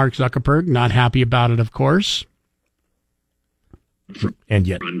 Mark Zuckerberg, not happy about it, of course. And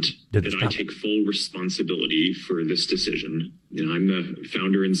yet, that I take full responsibility for this decision. I'm the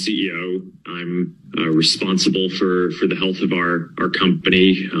founder and CEO. I'm responsible for the health of our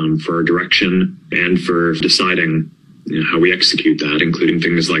company, for our direction, and for deciding how we execute that, including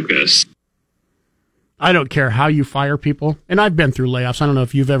things like this. I don't care how you fire people, and I've been through layoffs. I don't know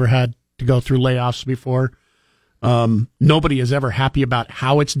if you've ever had to go through layoffs before. Nobody is ever happy about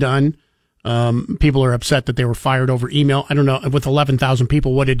how it's done. People are upset that they were fired over email. I don't know. With 11,000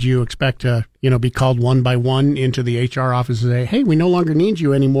 people, what did you expect to, be called one by one into the HR office and say, "Hey, we no longer need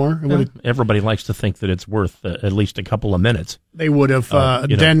you anymore"? Everybody likes to think that it's worth at least a couple of minutes. They would have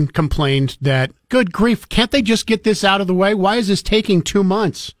then complained that, "Good grief, can't they just get this out of the way? Why is this taking 2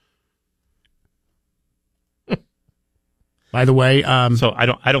 months?" By the way, so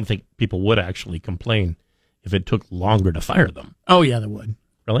I don't think people would actually complain if it took longer to fire them. Oh yeah, they would.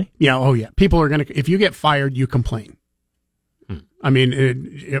 Really? Yeah. Oh yeah. People are gonna. If you get fired, you complain. I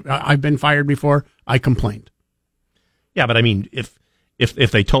mean, I've been fired before. I complained. Yeah, but I mean,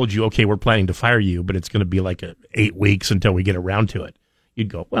 if they told you, okay, we're planning to fire you, but it's going to be like 8 weeks until we get around to it, you'd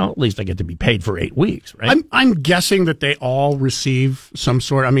go, well, at least I get to be paid for 8 weeks, right? I'm guessing that they all receive some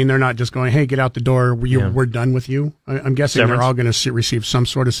sort. I mean, they're not just going, "Hey, get out the door. We're done with you." I'm guessing severance. They're all going to receive some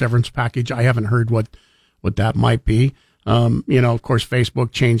sort of severance package. I haven't heard what that might be. Of course,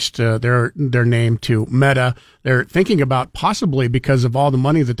 Facebook changed their name to Meta. They're thinking about possibly, because of all the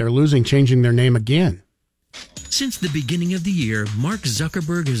money that they're losing, changing their name again. Since the beginning of the year, Mark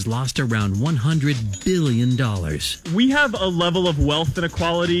Zuckerberg has lost around $100 billion. We have a level of wealth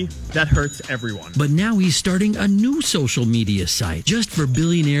inequality that hurts everyone. But now he's starting a new social media site just for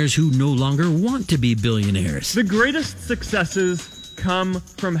billionaires who no longer want to be billionaires. The greatest successes come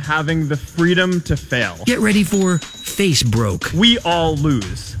from having the freedom to fail. Get ready for Facebroke. We all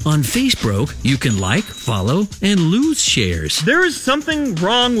lose. On Facebroke, you can like, follow, and lose shares. There is something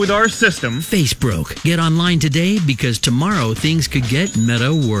wrong with our system. Facebroke. Get online today because tomorrow things could get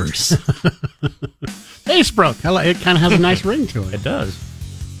meta worse. Facebroke. It kind of has a nice ring to it. It does.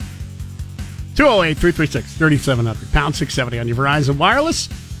 208-336-3700, pound 670 on your Verizon Wireless.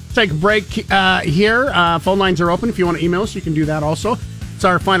 Take a break here. Phone lines are open. If you want to email us, you can do that also. It's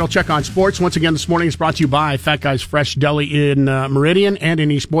our final check on sports. Once again, this morning is brought to you by Fat Guy's Fresh Deli in Meridian and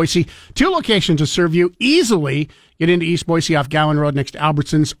in East Boise. 2 locations to serve you easily. Get into East Boise off Gowan Road next to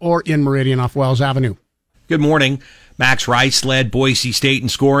Albertsons, or in Meridian off Wells Avenue. Good morning. Max Rice led Boise State in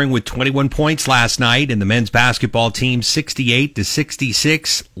scoring with 21 points last night, and the men's basketball team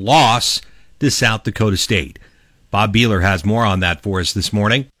 68-66 loss to South Dakota State. Bob Beeler has more on that for us this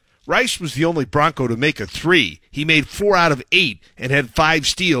morning. Rice was the only Bronco to make a 3. He made 4 out of 8 and had 5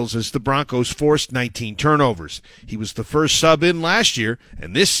 steals as the Broncos forced 19 turnovers. He was the first sub in last year,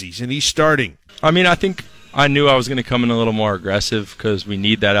 and this season he's starting. I mean, I think I knew I was going to come in a little more aggressive because we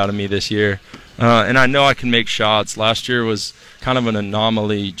need that out of me this year. And I know I can make shots. Last year was kind of an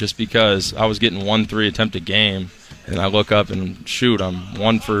anomaly just because I was getting 1 3 attempt a game, and I look up and shoot, I'm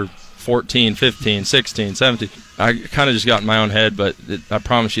 1 for 14, 15, 16, 17. I kind of just got in my own head, but I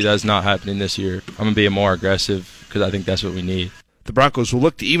promise you that's not happening this year. I'm going to be more aggressive because I think that's what we need. The Broncos will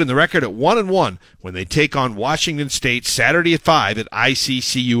look to even the record at 1-1 when they take on Washington State Saturday at 5 at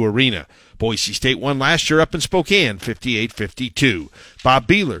ICCU Arena. Boise State won last year up in Spokane, 58-52. Bob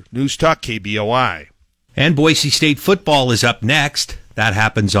Beeler, News Talk KBOI. And Boise State football is up next. That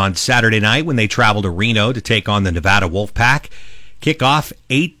happens on Saturday night when they travel to Reno to take on the Nevada Wolfpack. Kickoff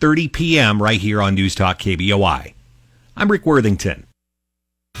 8:30 p.m. right here on News Talk KBOI. I'm Rick Worthington.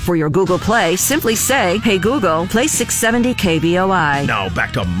 For your Google Play, simply say, "Hey Google, play 670 KBOI." Now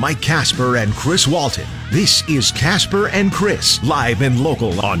back to Mike Casper and Chris Walton. This is Casper and Chris, live and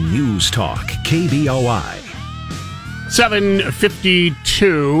local on News Talk KBOI.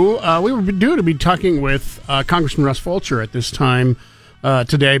 7:52. We were due to be talking with Congressman Russ Fulcher at this time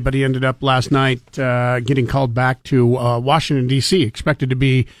today, but he ended up last night getting called back to Washington, D.C., expected to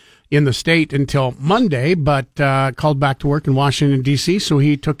be in the state until Monday, but called back to work in Washington, D.C., so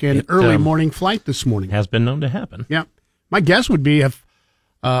he took an early morning flight this morning. Has been known to happen. Yeah. My guess would be if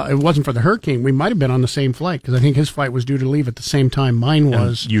it wasn't for the hurricane, we might have been on the same flight, because I think his flight was due to leave at the same time mine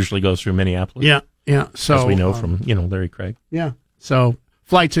was. And usually goes through Minneapolis. Yeah. So, as we know from, Larry Craig. Yeah. So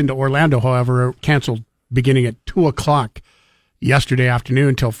flights into Orlando, however, are canceled beginning at 2:00 yesterday afternoon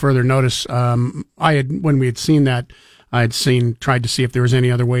until further notice. When we had seen that, I had tried to see if there was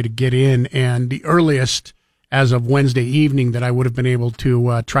any other way to get in, and the earliest as of Wednesday evening that I would have been able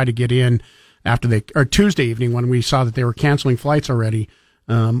to try to get in or Tuesday evening when we saw that they were canceling flights already,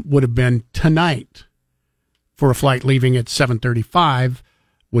 would have been tonight for a flight leaving at 7:35,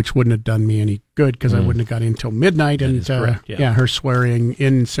 which wouldn't have done me any good because I wouldn't have got in until midnight. That is correct, yeah. Her swearing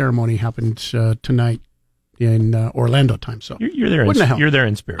in ceremony happened tonight in Orlando time. So you're there. You're there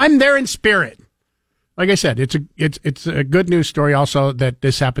in spirit. I'm there in spirit. Like I said, it's a good news story also that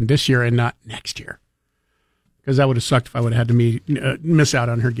this happened this year and not next year, because that would have sucked if I would have had to miss out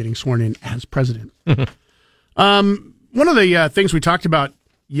on her getting sworn in as president. One of the things we talked about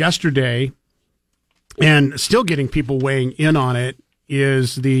yesterday, and still getting people weighing in on it,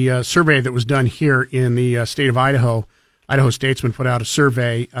 is the survey that was done here in the state of Idaho. Idaho Statesman put out a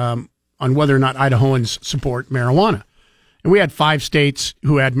survey on whether or not Idahoans support marijuana. And we had 5 states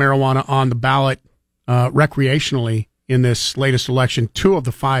who had marijuana on the ballot recreationally in this latest election. 2 of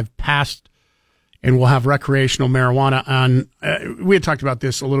the 5 passed and will have recreational marijuana on. We had talked about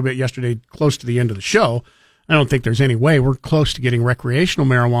this a little bit yesterday, close to the end of the show. I don't think there's any way we're close to getting recreational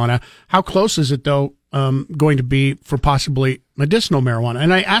marijuana. How close is it, though, going to be for possibly medicinal marijuana?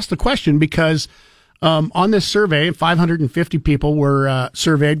 And I asked the question because on this survey, 550 people were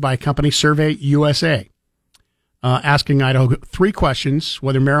surveyed by a company, Survey USA, asking Idaho 3 questions: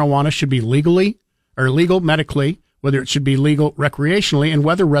 whether marijuana should be legal medically, whether it should be legal recreationally, and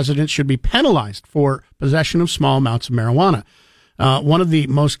whether residents should be penalized for possession of small amounts of marijuana. One of the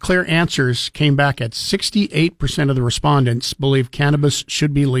most clear answers came back at 68% of the respondents believe cannabis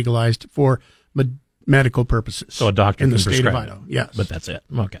should be legalized for medical purposes. So a doctor in the can state of prescribe Idaho. it. Yes. But that's it.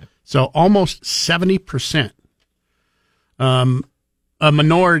 Okay. So almost 70%. A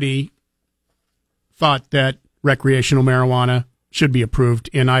minority thought that recreational marijuana should be approved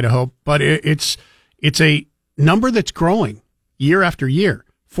in Idaho, but it's a number that's growing year after year.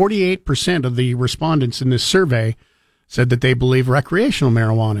 48% of the respondents in this survey said that they believe recreational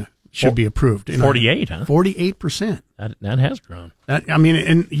marijuana should be approved. 48, huh? 48%. That has grown.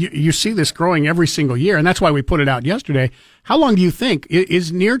 And you see this growing every single year, and that's why we put it out yesterday. How long do you think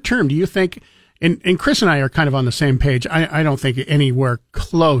is near term? Do you think, and Chris and I are kind of on the same page, I don't think anywhere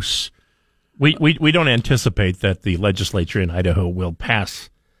close. We don't anticipate that the legislature in Idaho will pass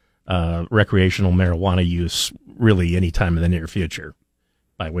recreational marijuana use really any time in the near future,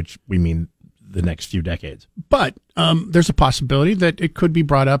 by which we mean the next few decades. But there's a possibility that it could be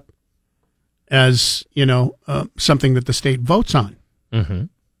brought up as, something that the state votes on. Mm-hmm.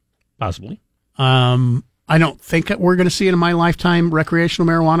 Possibly. I don't think that we're going to see it in my lifetime, recreational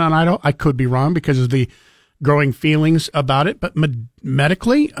marijuana in Idaho. I could be wrong because of the growing feelings about it. But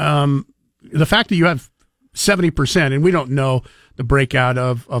medically, the fact that you have 70%, and we don't know the breakout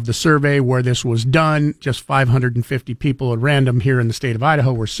of the survey where this was done, just 550 people at random here in the state of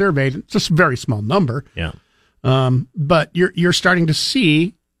Idaho were surveyed. It's just a very small number. Yeah. But you're starting to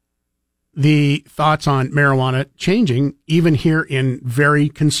see the thoughts on marijuana changing, even here in very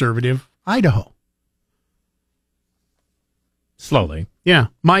conservative Idaho. Slowly. Yeah.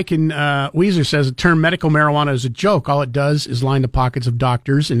 Mike in Weiser says the term medical marijuana is a joke. All it does is line the pockets of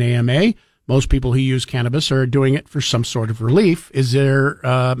doctors and AMA. Most people who use cannabis are doing it for some sort of relief. Is there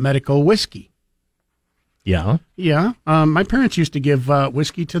medical whiskey? Yeah. Yeah. My parents used to give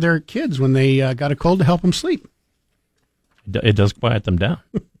whiskey to their kids when they got a cold to help them sleep. It does quiet them down.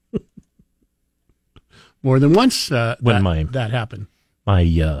 More than once that happened.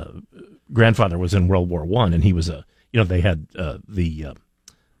 My grandfather was in World War I, and he was they had the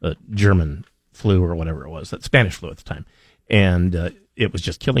German flu or whatever it was, that Spanish flu at the time. And it was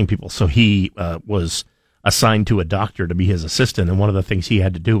just killing people. So he was assigned to a doctor to be his assistant, and one of the things he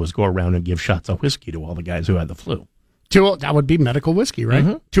had to do was go around and give shots of whiskey to all the guys who had the flu. That would be medical whiskey, right?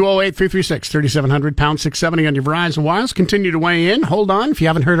 Mm-hmm. 208-336-3700, pound 670 on your Verizon Wireless. Continue to weigh in. Hold on. If you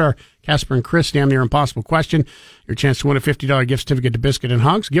haven't heard our Casper and Chris Damn Near Impossible question, your chance to win a $50 gift certificate to Biscuit and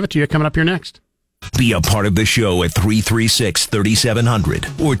Hogs. Give it to you coming up here next. Be a part of the show at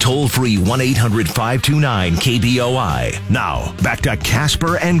 336-3700 or toll free 1-800-529-KBOI. Now, back to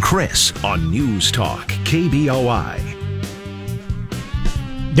Casper and Chris on News Talk KBOI.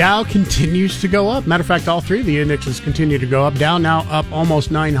 Dow continues to go up. Matter of fact, all 3 of the indexes continue to go up. Dow now up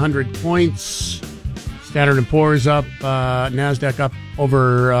almost 900 points. Standard & Poor's up. NASDAQ up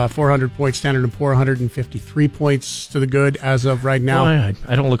over 400 points. Standard & Poor 153 points to the good as of right now. Boy,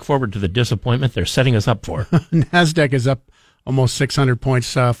 I don't look forward to the disappointment they're setting us up for. NASDAQ is up almost 600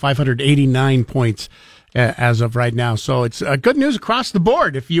 points, 589 points as of right now. So it's good news across the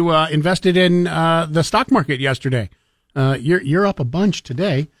board. If you invested in the stock market yesterday, you're up a bunch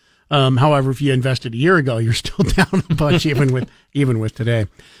today. However, if you invested a year ago, you're still down a bunch, even with today.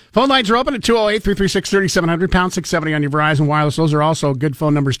 Phone lines are open at 208-336-3700, pound 670 on your Verizon Wireless. Those are also good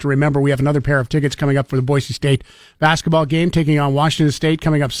phone numbers to remember. We have another pair of tickets coming up for the Boise State basketball game, taking on Washington State,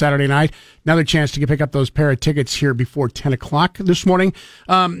 coming up Saturday night. Another chance to pick up those pair of tickets here before 10 o'clock this morning.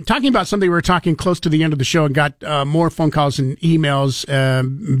 Talking about something we were talking close to the end of the show and got more phone calls and emails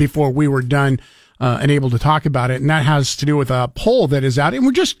before we were done. And able to talk about it, and that has to do with a poll that is out.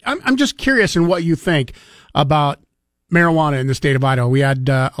 And I'm just curious in what you think about marijuana in the state of Idaho. We had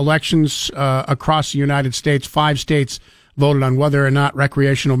elections across the United States. 5 states voted on whether or not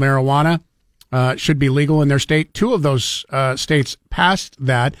recreational marijuana should be legal in their state. 2 of those states passed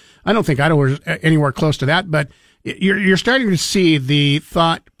that. I don't think Idaho is anywhere close to that, but you're starting to see the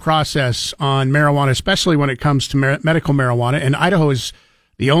thought process on marijuana, especially when it comes to medical marijuana. And Idaho is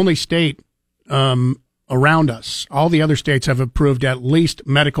the only state around us. All the other states have approved at least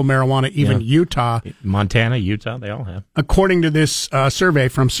medical marijuana, even Utah. Montana, Utah, they all have. According to this survey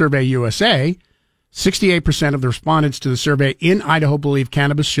from Survey USA, 68% of the respondents to the survey in Idaho believe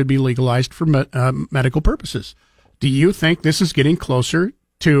cannabis should be legalized for medical purposes. Do you think this is getting closer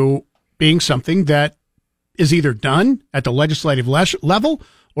to being something that is either done at the legislative level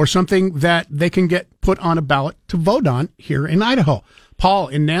or something that they can get put on a ballot to vote on here in Idaho? Paul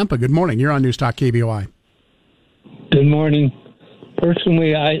in Nampa, good morning. You're on News Talk KBOI. Good morning.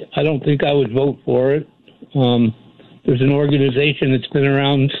 Personally, I don't think I would vote for it. There's an organization that's been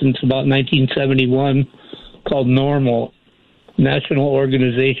around since about 1971 called NORML, National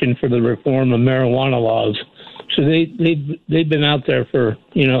Organization for the Reform of Marijuana Laws. So they've been out there for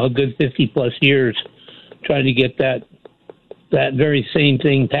a good 50 plus years trying to get that very same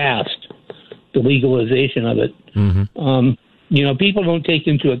thing passed, the legalization of it. Mm-hmm. People don't take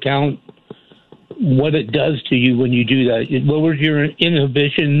into account what it does to you when you do that. It lowers your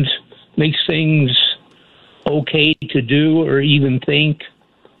inhibitions, makes things okay to do or even think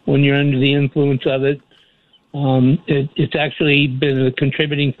when you're under the influence of it. It's actually been a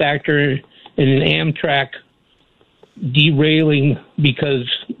contributing factor in an Amtrak derailing because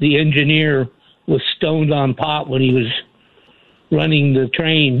the engineer was stoned on pot when he was running the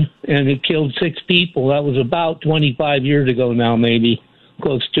train, and it killed 6 people. That was about 25 years ago now, maybe,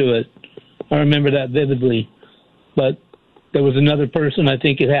 close to it. I remember that vividly. But there was another person, I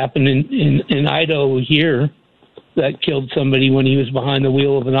think it happened in Idaho here, that killed somebody when he was behind the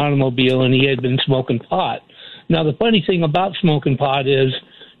wheel of an automobile and he had been smoking pot. Now, the funny thing about smoking pot is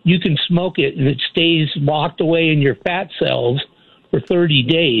you can smoke it and it stays locked away in your fat cells for 30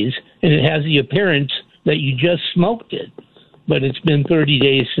 days, and it has the appearance that you just smoked it. But it's been 30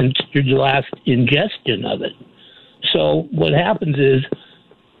 days since your last ingestion of it. So what happens is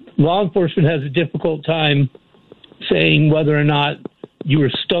law enforcement has a difficult time saying whether or not you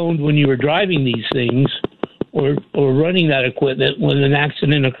were stoned when you were driving these things or running that equipment when an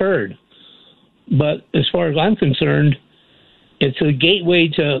accident occurred. But as far as I'm concerned, it's a gateway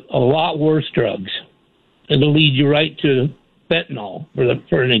to a lot worse drugs. It'll lead you right to fentanyl,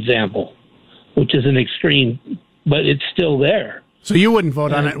 for an example, which is an extreme, but it's still there. So you wouldn't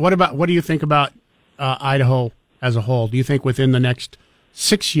vote on it. What do you think about Idaho as a whole? Do you think within the next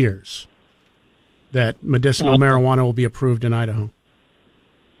 6 years that medicinal marijuana will be approved in Idaho?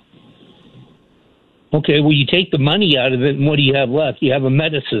 Okay, well, you take the money out of it, and what do you have left? You have a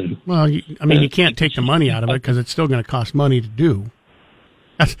medicine. Well, you can't take the money out of it because it's still going to cost money to do.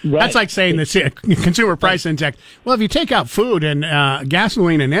 That's like saying the consumer price index. Well, if you take out food and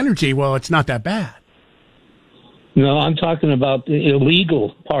gasoline and energy, well, it's not that bad. No, I'm talking about the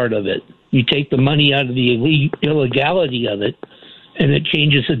illegal part of it. You take the money out of the illegality of it, and it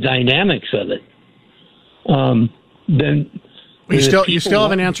changes the dynamics of it. You still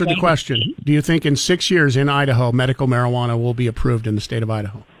haven't answered the question. Do you think in 6 years in Idaho, medical marijuana will be approved in the state of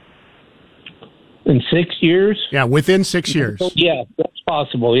Idaho? In 6 years? Yeah, within 6 years. Yeah, that's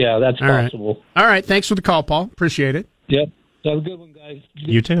possible. Yeah, that's possible. All right. Thanks for the call, Paul. Appreciate it. Yep. Have a good one, guys.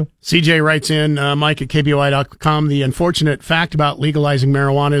 You too. CJ writes in, Mike at KBOI.com, the unfortunate fact about legalizing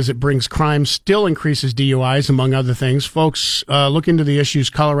marijuana is it brings crime, still increases DUIs, among other things. Folks, look into the issues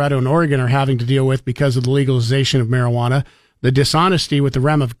Colorado and Oregon are having to deal with because of the legalization of marijuana. The dishonesty with the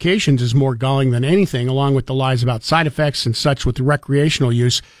ramifications is more galling than anything, along with the lies about side effects and such with the recreational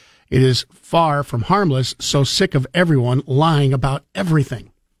use. It is far from harmless, so sick of everyone lying about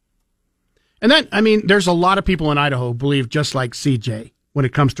everything. And there's a lot of people in Idaho who believe just like CJ when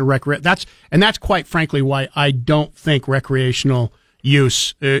it comes to that's quite frankly why I don't think recreational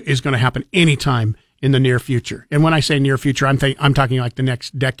use is going to happen anytime in the near future. And when I say near future, I'm talking like the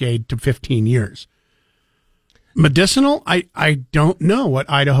next decade to 15 years. Medicinal, I don't know what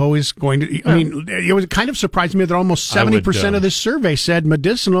Idaho is going to. It was kind of surprised me that almost 70% of this survey said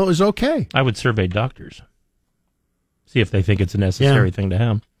medicinal is okay. I would survey doctors, see if they think it's a necessary thing to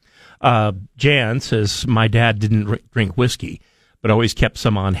have. Jan says, my dad didn't drink whiskey, but always kept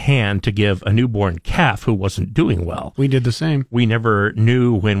some on hand to give a newborn calf who wasn't doing well. We did the same. We never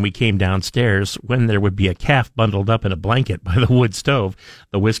knew when we came downstairs when there would be a calf bundled up in a blanket by the wood stove.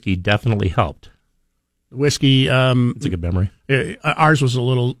 The whiskey definitely helped. Whiskey. It's a good memory. Ours was a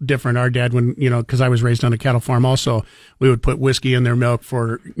little different. Our dad, because I was raised on a cattle farm also, we would put whiskey in their milk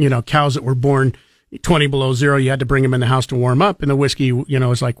for, cows that were born, 20 below zero, you had to bring him in the house to warm up. And the whiskey,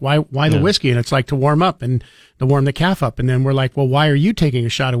 is like, why the whiskey? And it's like to warm up and to warm the calf up. And then we're like, well, why are you taking a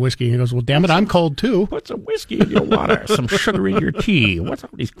shot of whiskey? And he goes, well, damn it, I'm cold too. What's a whiskey in your water? Some sugar in your tea? What's all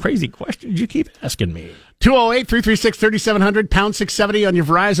these crazy questions you keep asking me? 208-336-3700, pound 670 on your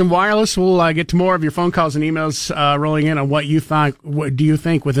Verizon Wireless. We'll get to more of your phone calls and emails rolling in on what do you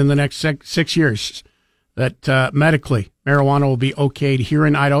think within the next 6 years that medically marijuana will be okayed here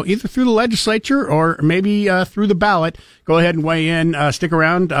in Idaho, either through the legislature or maybe through the ballot. Go ahead and weigh in. Stick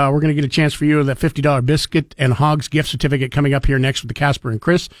around. We're going to get a chance for you, the $50 Biscuit and Hogs gift certificate coming up here next with the Casper and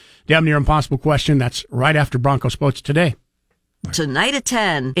Chris. Damn near impossible question. That's right after Bronco Sports Today. Tonight at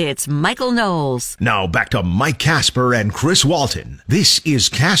 10, it's Michael Knowles. Now back to Mike Casper and Chris Walton. This is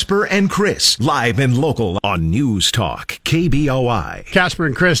Casper and Chris, live and local on News Talk, KBOI. Casper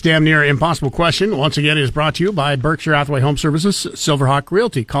and Chris, damn near impossible question, once again is brought to you by Berkshire Hathaway Home Services, Silverhawk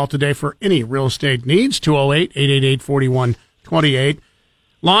Realty. Call today for any real estate needs, 208-888-4128.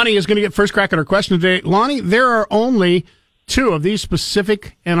 Lonnie is going to get first crack at our question today. Lonnie, there are only 2 of these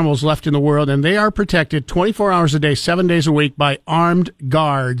specific animals left in the world, and they are protected 24 hours a day, 7 days a week by armed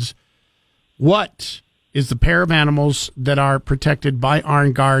guards. What is the pair of animals that are protected by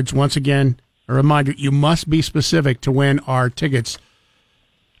armed guards? Once again, a reminder, you must be specific to win our tickets,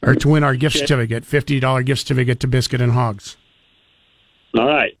 or to win our gift certificate, $50 gift certificate to Biscuit and Hogs. All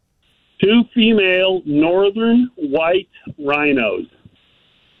right. 2 female northern white rhinos.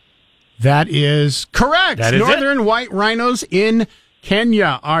 That is correct. That is Northern white rhinos in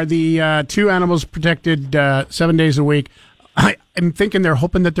Kenya are the 2 animals protected 7 days a week. I'm thinking they're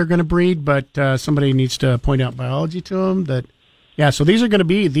hoping that they're going to breed, but somebody needs to point out biology to them. So these are going to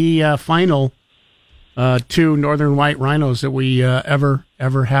be the final 2 northern white rhinos that we ever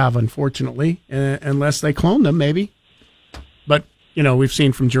have, unfortunately, unless they clone them, maybe. But, we've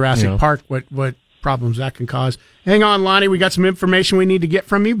seen from Jurassic Park what problems that can cause. Hang on, Lonnie. We got some information we need to get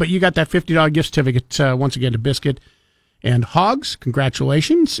from you, but you got that $50 gift certificate once again to Biscuit and Hogs.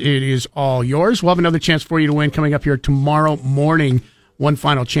 Congratulations. It is all yours. We'll have another chance for you to win coming up here tomorrow morning. One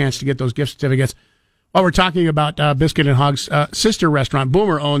final chance to get those gift certificates. While we're talking about Biscuit and Hogs, sister restaurant,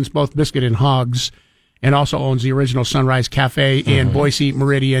 Boomer owns both Biscuit and Hogs and also owns the original Sunrise Cafe in Boise,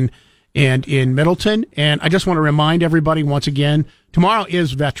 Meridian, and in Middleton. And I just want to remind everybody once again, tomorrow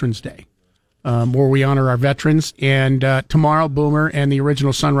is Veterans Day. Where we honor our veterans. And tomorrow, Boomer and the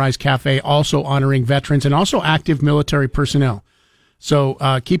original Sunrise Cafe also honoring veterans and also active military personnel. So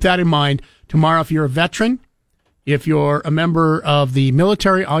keep that in mind. Tomorrow, if you're a veteran, if you're a member of the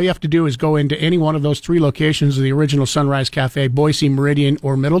military, all you have to do is go into any one of those 3 locations of the original Sunrise Cafe, Boise, Meridian,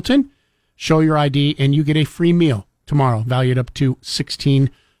 or Middleton, show your ID, and you get a free meal tomorrow, valued up to $16.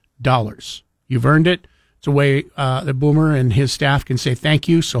 You've earned it. It's a way that Boomer and his staff can say thank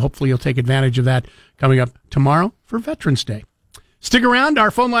you, so hopefully you'll take advantage of that coming up tomorrow for Veterans Day. Stick around. Our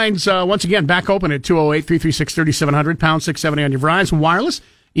phone lines, once again, back open at 208-336-3700, pound 670 on your Verizon Wireless.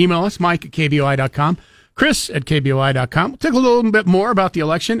 Email us, Mike at KBOI.com, Chris at KBOI.com. We'll talk a little bit more about the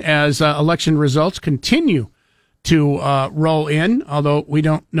election as election results continue to roll in, although we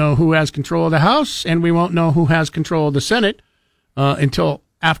don't know who has control of the House, and we won't know who has control of the Senate until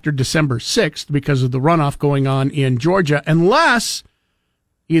after December 6th because of the runoff going on in Georgia, unless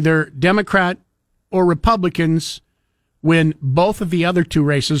either Democrat or Republicans win both of the other 2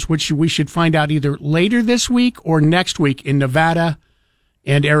 races, which we should find out either later this week or next week in Nevada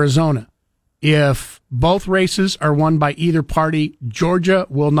and Arizona. If both races are won by either party, Georgia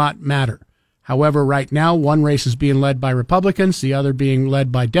will not matter. However, right now, one race is being led by Republicans, the other being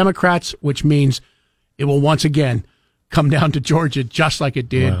led by Democrats, which means it will once again come down to Georgia just like it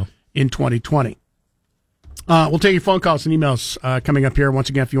did in 2020. We'll take your phone calls and emails coming up here. Once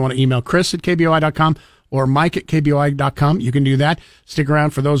again, if you want to email Chris at KBOI.com or Mike at KBOI.com, you can do that. Stick around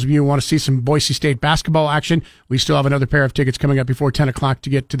for those of you who want to see some Boise State basketball action. We still have another pair of tickets coming up before 10 o'clock to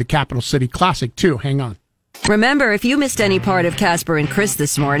get to the Capital City Classic, too. Hang on. Remember, if you missed any part of Casper and Chris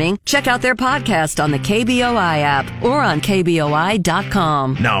this morning, check out their podcast on the KBOI app or on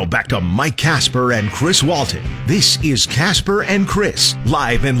KBOI.com. Now back to Mike Casper and Chris Walton. This is Casper and Chris,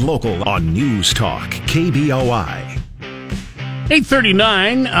 live and local on News Talk, KBOI.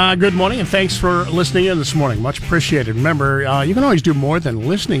 8:39. Good morning, and thanks for listening in this morning. Much appreciated. Remember, you can always do more than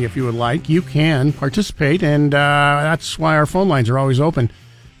listening if you would like. You can participate, and that's why our phone lines are always open.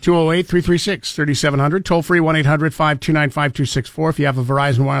 208-336-3700, toll free 1-800-529-5264. If you have a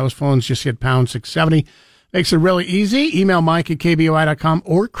Verizon wireless phones, just hit pound 670. Makes it really easy. Email Mike at KBOI.com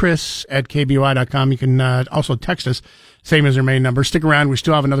or Chris at KBOI.com. You can also text us, same as our main number. Stick around. We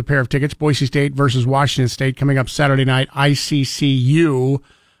still have another pair of tickets, Boise State versus Washington State, coming up Saturday night, ICCU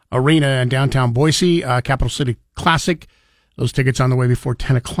Arena in downtown Boise, Capital City Classic. Those tickets on the way before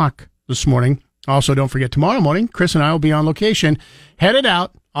 10 o'clock this morning. Also, don't forget, tomorrow morning, Chris and I will be on location, headed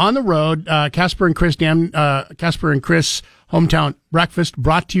out on the road. Casper and Chris Hometown Breakfast,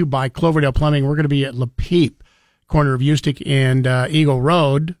 brought to you by Cloverdale Plumbing. We're going to be at Le Peep, corner of Ustick and Eagle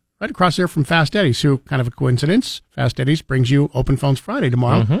Road, right across there from Fast Eddie's, who, kind of a coincidence, Fast Eddie's brings you Open Phones Friday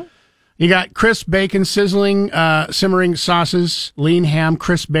tomorrow. Mm-hmm. You got crisp bacon, sizzling, simmering sauces, lean ham,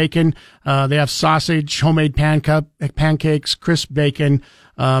 crisp bacon. They have sausage, homemade pancakes, crisp bacon.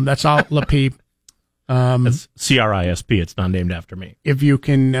 That's all Le Peep. It's CRISP. It's not named after me. If you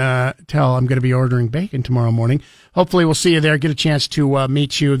can tell, I'm going to be ordering bacon tomorrow morning. Hopefully we'll see you there, get a chance to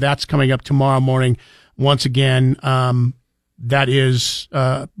meet you. That's coming up tomorrow morning. Once again, that is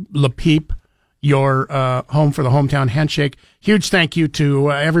Le Peep, your home for the hometown handshake. Huge thank you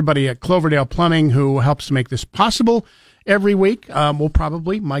to everybody at Cloverdale Plumbing who helps to make this possible every week. We'll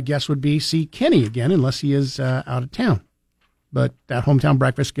probably, my guess would be, see Kenny again, unless he is out of town. But that hometown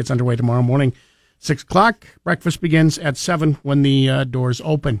breakfast gets underway tomorrow morning. 6 o'clock. Breakfast begins at 7 when the doors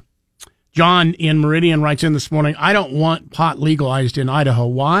open. John in Meridian writes in this morning, I don't want pot legalized in Idaho.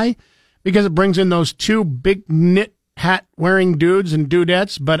 Why? Because it brings in those two big knit hat wearing dudes and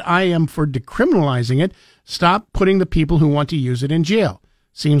dudettes, but I am for decriminalizing it. Stop putting the people who want to use it in jail.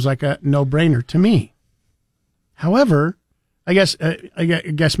 Seems like a no-brainer to me. However, I guess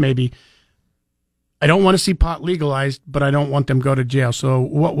maybe I don't want to see pot legalized, but I don't want them to go to jail. So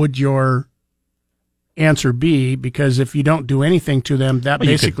what would your answer be? Because if you don't do anything to them, that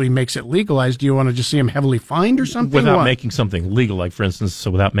basically makes it legalized. Do you want to just see them heavily fined or something? Without making something legal, like for instance,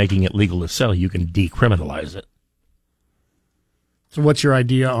 so without making it legal to sell, you can decriminalize it. So what's your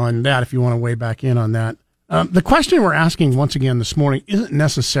idea on that, if you want to weigh back in on that? The question we're asking once again this morning isn't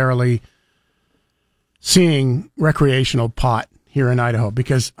necessarily seeing recreational pot here in Idaho,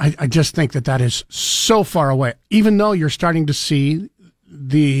 because I just think that is so far away, even though you're starting to see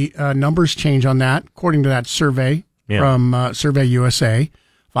the numbers change on that. According to that survey from Survey USA,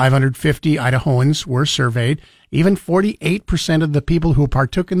 550 Idahoans were surveyed. Even 48% of the people who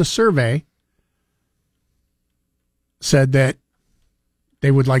partook in the survey said that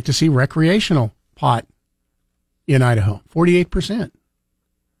they would like to see recreational pot in Idaho. 48%.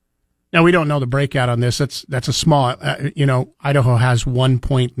 Now, we don't know the breakout on this. That's a small, Idaho has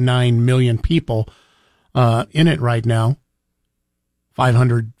 1.9 million people in it right now.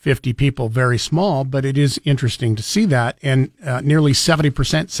 550 people, very small, but it is interesting to see that. And nearly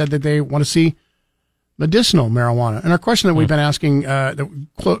 70% said that they want to see medicinal marijuana. And our question that we've been asking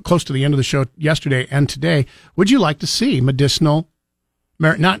close to the end of the show yesterday and today, would you like to see medicinal,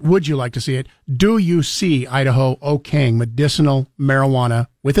 not would you like to see it, do you see Idaho okaying medicinal marijuana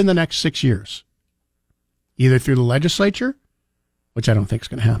within the next 6 years? Either through the legislature, which I don't think is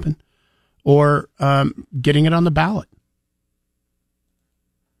going to happen, or getting it on the ballot.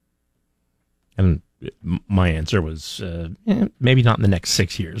 And my answer was maybe not in the next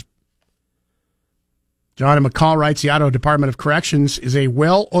 6 years. John in McCall writes, the Idaho Department of Corrections is a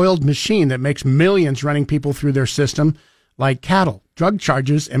well-oiled machine that makes millions running people through their system like cattle. Drug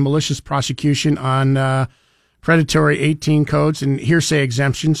charges and malicious prosecution on predatory 18 codes and hearsay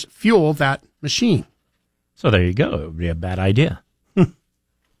exemptions fuel that machine. So there you go. It would be a bad idea.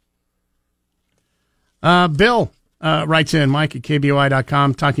 Bill writes in, Mike at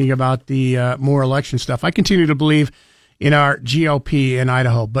KBOI.com, talking about the more election stuff. I continue to believe in our GOP in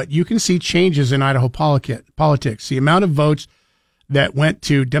Idaho, but you can see changes in Idaho politics. The amount of votes that went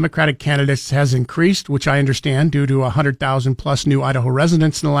to Democratic candidates has increased, which I understand, due to 100,000 plus new Idaho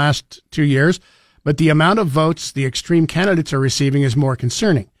residents in the last 2 years. But the amount of votes the extreme candidates are receiving is more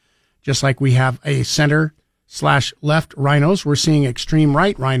concerning. Just like we have a center/left rhinos, we're seeing extreme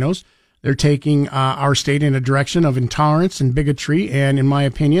right rhinos. They're taking our state in a direction of intolerance and bigotry, and in my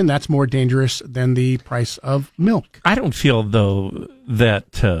opinion, that's more dangerous than the price of milk. I don't feel, though,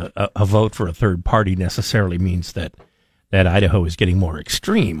 that a vote for a third party necessarily means that Idaho is getting more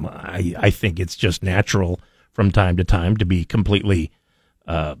extreme. I think it's just natural from time to time to be completely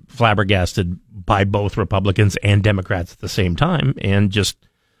flabbergasted by both Republicans and Democrats at the same time, and just,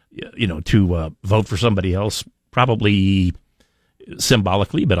 to vote for somebody else, probably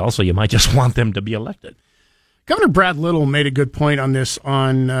symbolically, but also you might just want them to be elected. Governor Brad Little made a good point on this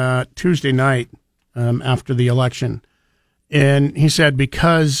on Tuesday night after the election. And he said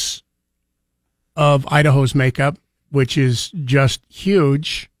because of Idaho's makeup, which is just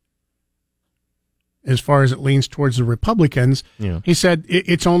huge as far as it leans towards the Republicans, he said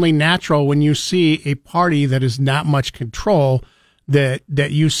it's only natural when you see a party that is not much control that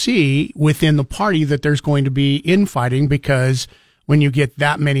you see within the party that there's going to be infighting, because when you get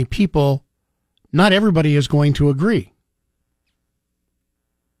that many people, not everybody is going to agree.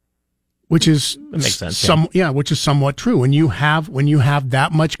 Which is that makes sense. Which is somewhat true. When you have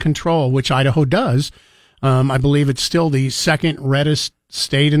that much control, which Idaho does, I believe it's still the second reddest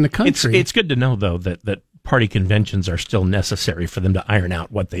state in the country. It's good to know though that party conventions are still necessary for them to iron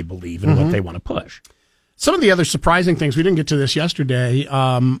out what they believe and what they want to push. Some of the other surprising things, we didn't get to this yesterday.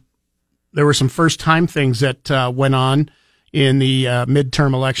 There were some first-time things that went on in the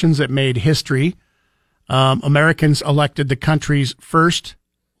midterm elections that made history. Americans elected the country's first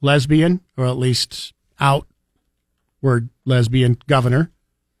lesbian, or at least outward lesbian governor.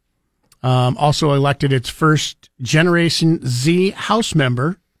 Also elected its first Generation Z House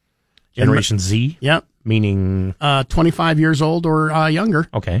member. Generation Z? Yep. Meaning? 25 years old or younger.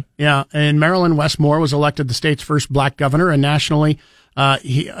 Okay. Yeah. In Maryland, Wes Moore was elected the state's first black governor, and nationally,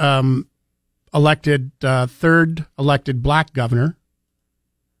 he elected third elected black governor.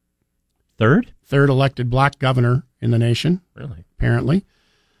 Third? Third elected black governor in the nation. Really? Apparently.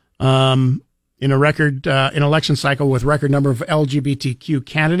 In an election cycle with record number of LGBTQ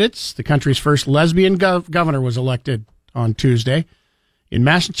candidates, the country's first lesbian governor was elected on Tuesday. In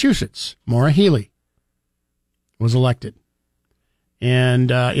Massachusetts, Maura Healey was elected.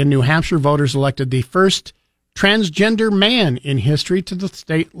 And in New Hampshire, voters elected the first transgender man in history to the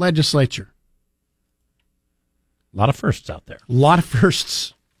state legislature. A lot of firsts out there. A lot of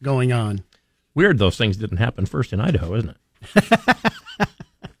firsts going on. Weird those things didn't happen first in Idaho, isn't it?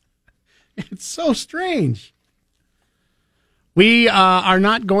 It's so strange. We are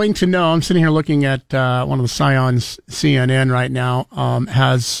not going to know. I'm sitting here looking at one of the Scions, CNN right now,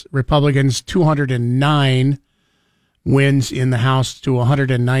 has Republicans 209 wins in the House to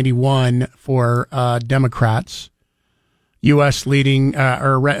 191 for Democrats. U.S. leading,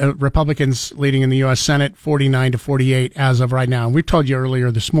 Republicans leading in the U.S. Senate 49 to 48 as of right now. We told you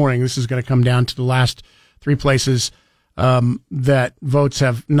earlier this morning this is going to come down to the last three places that votes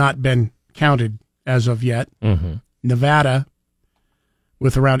have not been counted as of yet. Mm-hmm. Nevada,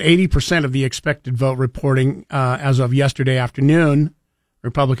 with around 80% of the expected vote reporting as of yesterday afternoon,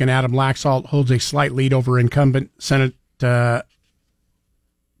 Republican Adam Laxalt holds a slight lead over incumbent Senate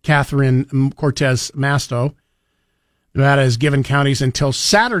Catherine Cortez Masto. Nevada has given counties until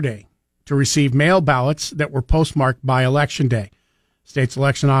Saturday to receive mail ballots that were postmarked by Election Day. State's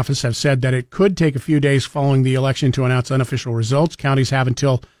election office have said that it could take a few days following the election to announce unofficial results. Counties have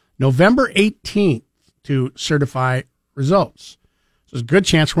until November 18th to certify results. So there's a good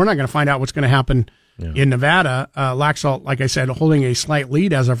chance we're not going to find out what's going to happen in Nevada. Laxalt, like I said, holding a slight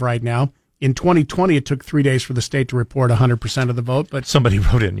lead as of right now. In 2020, it took 3 days for the state to report 100% of the vote. But somebody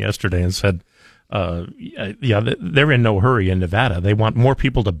wrote in yesterday and said, they're in no hurry in Nevada. They want more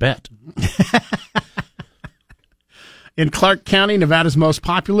people to bet. In Clark County, Nevada's most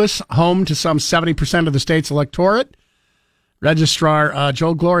populous, home to some 70% of the state's electorate, Registrar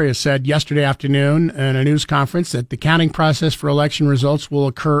Joel Gloria said yesterday afternoon in a news conference that the counting process for election results will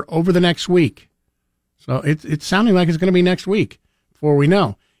occur over the next week. So it's sounding like it's going to be next week before we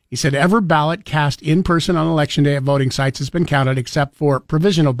know. He said every ballot cast in person on Election Day at voting sites has been counted except for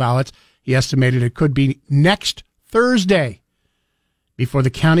provisional ballots. He estimated it could be next Thursday before the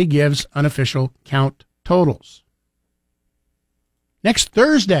county gives unofficial count totals. Next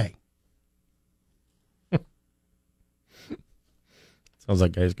Thursday. Sounds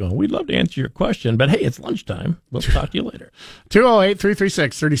like guys going, we'd love to answer your question, but hey, it's lunchtime. We'll talk to you later.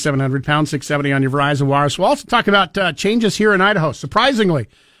 208-336-3700, pound 670 on your Verizon Wireless. We'll also talk about changes here in Idaho. Surprisingly,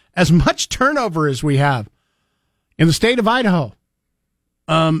 as much turnover as we have in the state of Idaho,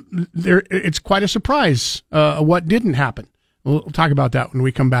 it's quite a surprise what didn't happen. We'll talk about that when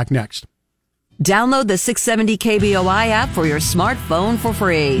we come back next. Download the 670 KBOI app for your smartphone for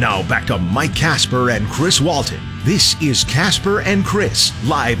free. Now back to Mike Casper and Chris Walton. This is Casper and Chris,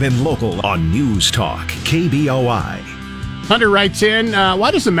 live and local on News Talk, KBOI. Hunter writes in,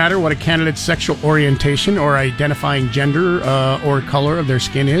 why does it matter what a candidate's sexual orientation or identifying gender or color of their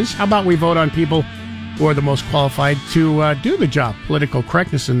skin is? How about we vote on people who are the most qualified to do the job? Political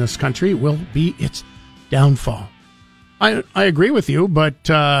correctness in this country will be its downfall. I agree with you, but,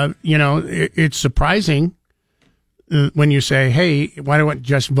 it's surprising when you say, hey, why don't we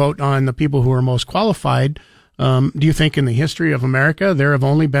just vote on the people who are most qualified? Do you think in the history of America there have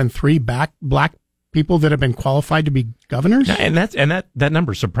only been 3 black people that have been qualified to be governors? And that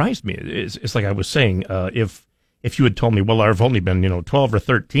number surprised me. It's like I was saying, if you had told me, well, there have only been 12 or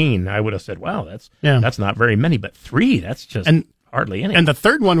 13, I would have said, wow, that's not very many, but 3, that's just hardly any. And the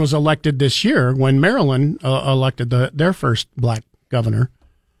third one was elected this year when Maryland elected their first black governor.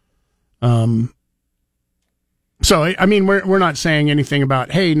 So, I mean, we're not saying anything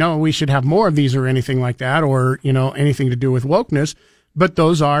about, hey, no, we should have more of these or anything like that, or, anything to do with wokeness, but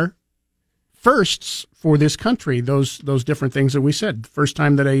those are firsts for this country, those different things that we said. First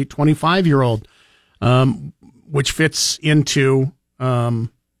time that a 25-year-old, which fits into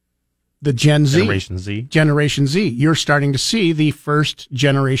the Gen Z. Generation Z. You're starting to see the first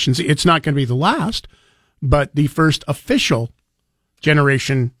Generation Z. It's not going to be the last, but the first official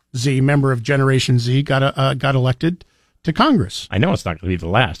Generation Z, member of Generation Z, got elected to Congress. I know it's not going to be the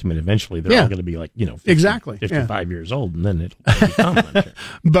last. I mean, eventually they're all going to be 55 years old, and then it'll become, I'm sure.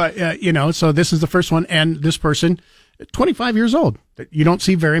 But, so this is the first one, and this person, 25 years old. You don't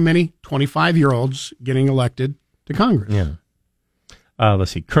see very many 25-year-olds getting elected to Congress. Yeah.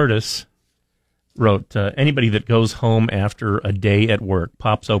 Let's see. Curtis wrote, anybody that goes home after a day at work,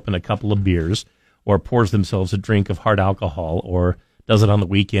 pops open a couple of beers, or pours themselves a drink of hard alcohol, or does it on the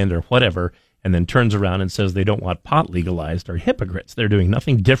weekend or whatever, and then turns around and says they don't want pot legalized are hypocrites. They're doing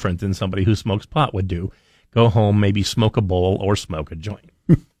nothing different than somebody who smokes pot would do. Go home, maybe smoke a bowl or smoke a joint.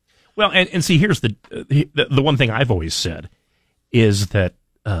 Well, and see, here's the one thing I've always said is that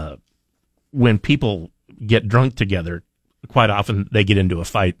when people get drunk together, quite often they get into a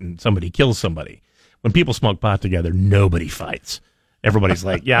fight and somebody kills somebody. When people smoke pot together, nobody fights. Everybody's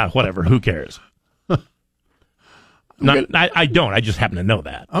like, yeah, whatever, who cares? I don't. I just happen to know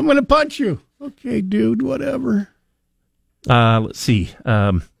that. I'm going to punch you. Okay, dude, whatever. Let's see.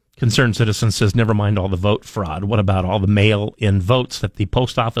 Concerned Citizen says, never mind all the vote fraud. What about all the mail-in votes that the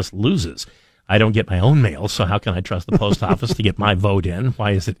post office loses? I don't get my own mail, so how can I trust the post office to get my vote in?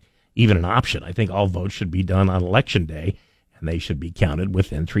 Why is it even an option? I think all votes should be done on Election Day, and they should be counted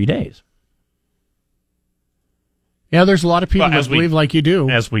within 3 days. Yeah, there's a lot of people that believe like you do.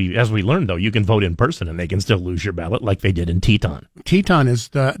 As we learned, though, you can vote in person, and they can still lose your ballot like they did in Teton. Teton is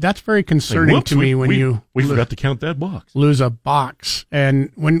that's very concerning to me when you forgot to count that box. Lose a box,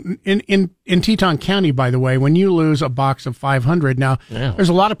 and when in Teton County, by the way, when you lose a box of 500, now there's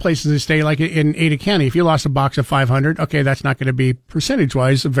a lot of places in the state, like in Ada County, if you lost a box of 500, okay, that's not going to be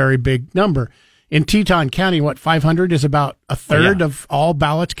percentage-wise a very big number. In Teton County, 500 is about a third of all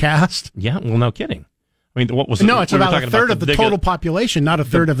ballots cast. Yeah, well, no kidding. I mean, what was it? No, it's about a third of the total population, not a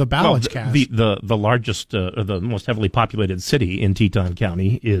third of the ballots cast. The largest, the most heavily populated city in Teton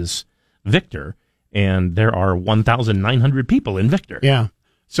County is Victor, and there are 1,900 people in Victor. Yeah.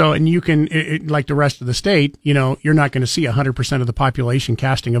 So, and you can, like the rest of the state, you're not going to see 100% of the population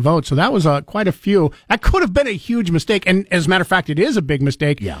casting a vote. So that was quite a few. That could have been a huge mistake. And as a matter of fact, it is a big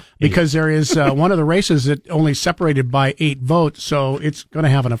mistake because there is one of the races that only separated by 8 votes. So it's going to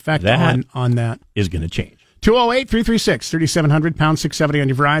have an effect on that. Is going to change. 208-336-3700, pound 670 on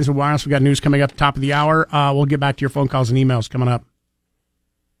your Verizon Wireless. We've got news coming up at the top of the hour. We'll get back to your phone calls and emails coming up.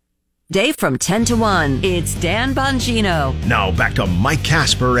 Day from 10 to 1, it's Dan Bongino. Now back to Mike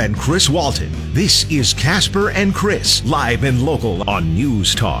Casper and Chris Walton. This is Casper and Chris, live and local on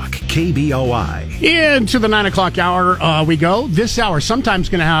News Talk, KBOI. Into the 9 o'clock hour we go. This hour, somebody's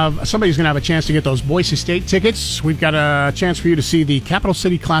going to have a chance to get those Boise State tickets. We've got a chance for you to see the Capital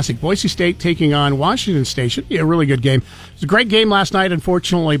City Classic. Boise State taking on Washington State. Should be a really good game. It was a great game last night.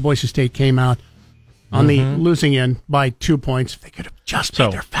 Unfortunately, Boise State came out on the losing end by 2 points. They could have just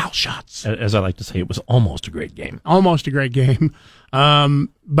made their foul shots. As I like to say, it was almost a great game. Almost a great game.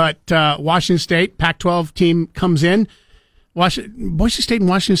 But Washington State, Pac-12 team comes in. Boise State and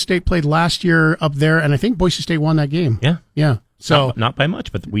Washington State played last year up there, and I think Boise State won that game. Yeah. So not by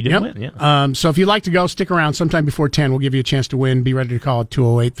much, but we did win. Yeah. So if you'd like to go, stick around. Sometime before 10, we'll give you a chance to win. Be ready to call at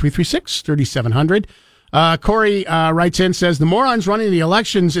 208-336-3700. Corey writes in, says, the morons running the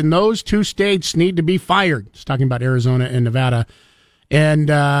elections in those 2 states need to be fired. He's talking about Arizona and Nevada. And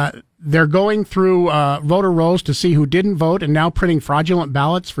they're going through voter rolls to see who didn't vote and now printing fraudulent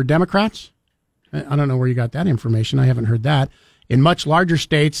ballots for Democrats. I don't know where you got that information. I haven't heard that. In much larger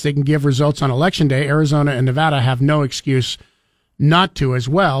states, they can give results on Election Day. Arizona and Nevada have no excuse not to as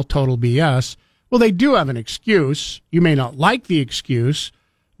well. Total BS. Well, they do have an excuse. You may not like the excuse,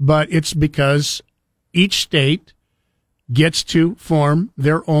 but it's because each state gets to form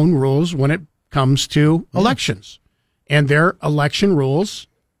their own rules when it comes to elections. And their election rules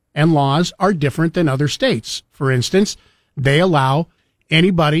and laws are different than other states. For instance, they allow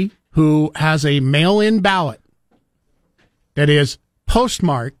anybody who has a mail-in ballot that is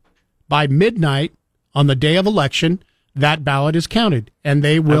postmarked by midnight on the day of election, that ballot is counted, and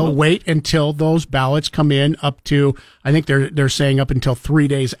they will wait until those ballots come in up to, I think they're saying up until 3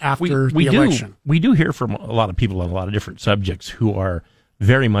 days after the election. We do hear from a lot of people on a lot of different subjects who are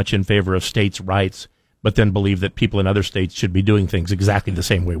very much in favor of states' rights, but then believe that people in other states should be doing things exactly the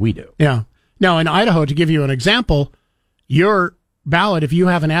same way we do. Yeah. Now, in Idaho, to give you an example, your ballot, if you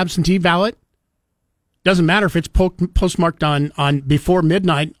have an absentee ballot, doesn't matter if it's postmarked on before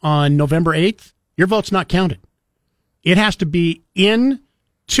midnight on November 8th, your vote's not counted. It has to be into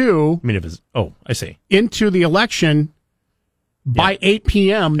the election by 8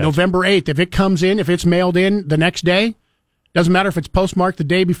 p.m. November 8th. If it comes in, if it's mailed in the next day, doesn't matter if it's postmarked the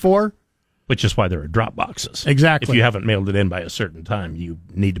day before. Which is why there are drop boxes. Exactly. If you haven't mailed it in by a certain time, you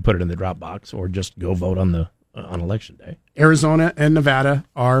need to put it in the drop box or just go vote on election day. Arizona and Nevada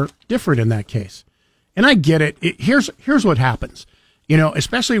are different in that case. And I get it. Here's what happens.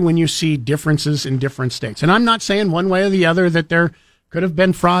 Especially when you see differences in different states. And I'm not saying one way or the other that there could have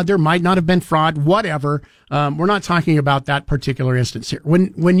been fraud, there might not have been fraud, whatever. We're not talking about that particular instance here.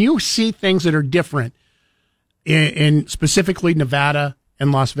 When you see things that are different in specifically Nevada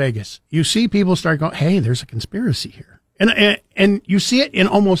and Las Vegas, you see people start going, hey, there's a conspiracy here. And you see it in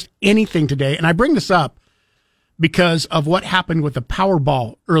almost anything today. And I bring this up because of what happened with the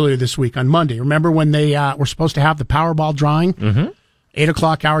Powerball earlier this week on Monday. Remember when they were supposed to have the Powerball drawing, 8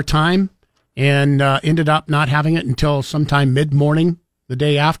 o'clock our time, and ended up not having it until sometime mid-morning the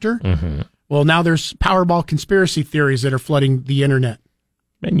day after? Well, now there's Powerball conspiracy theories that are flooding the internet.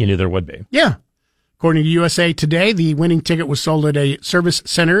 And you knew there would be. Yeah. According to USA Today, the winning ticket was sold at a service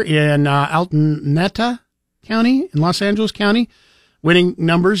center in Altoneta County, in Los Angeles County. Winning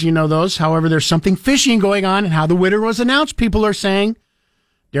numbers, you know those. However, there's something fishy going on in how the winner was announced, people are saying.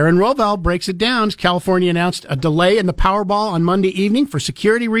 Darren Rovell breaks it down. California announced a delay in the Powerball on Monday evening for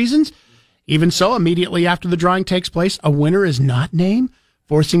security reasons. Even so, immediately after the drawing takes place, a winner is not named,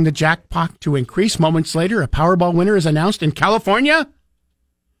 forcing the jackpot to increase. Moments later, a Powerball winner is announced in California.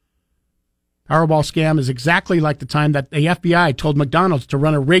 Powerball scam is exactly like the time that the FBI told McDonald's to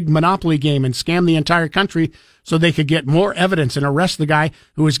run a rigged Monopoly game and scam the entire country so they could get more evidence and arrest the guy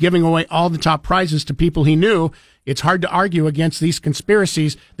who was giving away all the top prizes to people he knew. It's hard to argue against these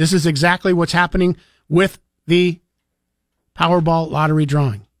conspiracies. This is exactly what's happening with the Powerball lottery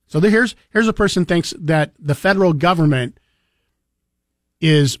drawing. So here's a person thinks that the federal government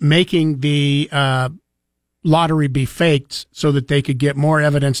is making the lottery be faked so that they could get more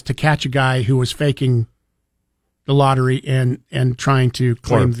evidence to catch a guy who was faking the lottery and trying to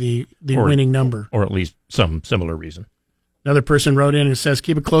claim the winning number. Or at least some similar reason. Another person wrote in and says,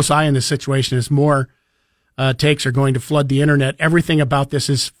 keep a close eye on this situation as more takes are going to flood the internet. Everything about this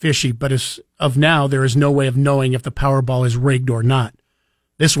is fishy, but as of now, there is no way of knowing if the Powerball is rigged or not.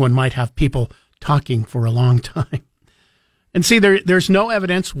 This one might have people talking for a long time. And see, there's no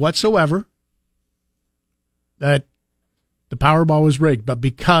evidence whatsoever that the Powerball was rigged, but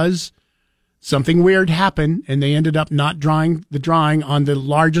because something weird happened and they ended up not drawing the drawing on the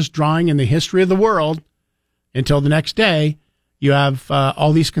largest drawing in the history of the world until the next day, you have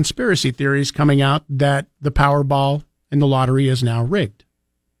all these conspiracy theories coming out that the Powerball and the lottery is now rigged.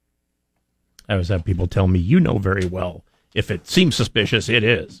 I always have people tell me, you know very well, if it seems suspicious, it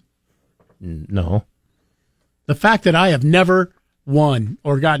is. No. The fact that I have never won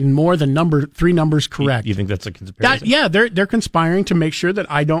or gotten more than three numbers correct. You think that's a conspiracy? They're conspiring to make sure that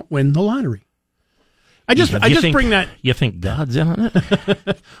I don't win the lottery. I just bring that. You think God's in on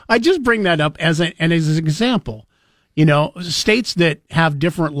it? I just bring that up as an example. States that have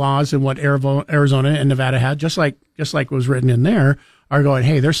different laws than what Arizona and Nevada had, just like was written in there, are going,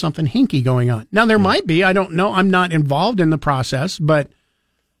 hey, there's something hinky going on. Now there might be. I don't know. I'm not involved in the process, but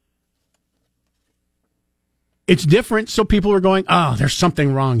it's different, so people are going, oh, there's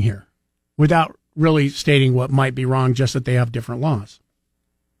something wrong here, without really stating what might be wrong, just that they have different laws.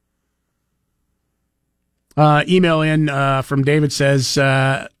 Email in from David says,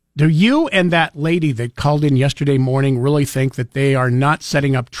 do you and that lady that called in yesterday morning really think that they are not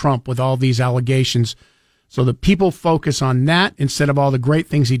setting up Trump with all these allegations so that people focus on that instead of all the great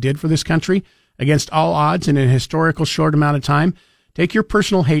things he did for this country against all odds in a historical short amount of time? Take your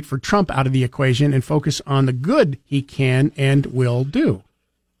personal hate for Trump out of the equation and focus on the good he can and will do.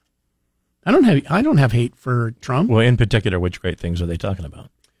 I don't have hate for Trump. Well, in particular, which great things are they talking about?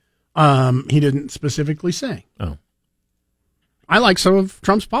 He didn't specifically say. Oh. I like some of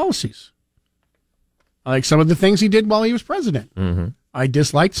Trump's policies. I like some of the things he did while he was president. Mm-hmm. I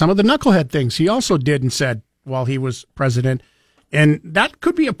disliked some of the knucklehead things he also did and said while he was president. And that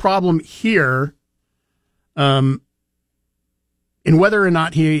could be a problem here. In whether or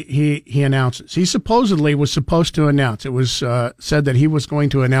not he announces. He supposedly was supposed to announce. It was said that he was going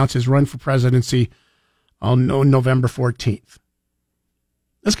to announce his run for presidency on November 14th.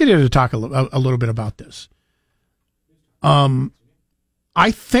 Let's get into talk a little bit about this. I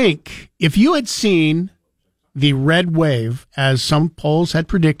think if you had seen the red wave, as some polls had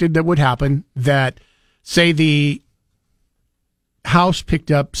predicted that would happen, that, say, the House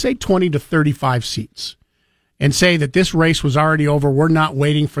picked up, say, 20 to 35 seats, and say that this race was already over, we're not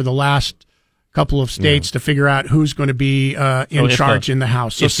waiting for the last couple of states to figure out who's going to be in charge in the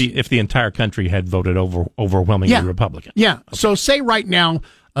House. So if the entire country had voted overwhelmingly Republican. Yeah. Okay. So say right now,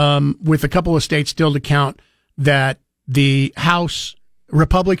 with a couple of states still to count, that the House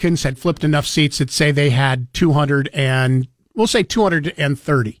Republicans had flipped enough seats that say they had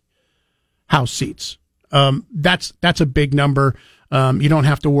 230 House seats. That's a big number. You don't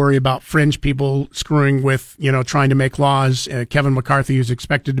have to worry about fringe people screwing with, trying to make laws. Kevin McCarthy, who's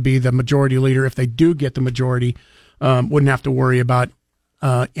expected to be the majority leader, if they do get the majority, wouldn't have to worry about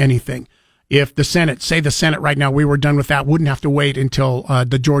anything. If the Senate right now, we were done with that, wouldn't have to wait until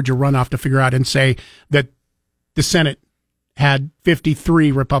the Georgia runoff to figure out and say that the Senate had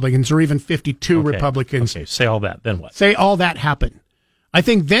 53 Republicans or even 52 Republicans. Okay, say all that, then what? Say all that happened. I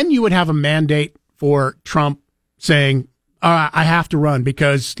think then you would have a mandate for Trump saying, I have to run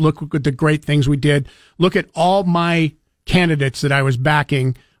because look at the great things we did. Look at all my candidates that I was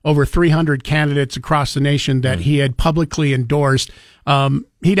backing, over 300 candidates across the nation that he had publicly endorsed.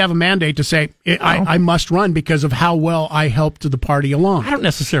 He'd have a mandate to say, I must run because of how well I helped the party along. I don't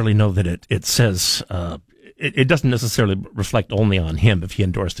necessarily know that it says, it doesn't necessarily reflect only on him if he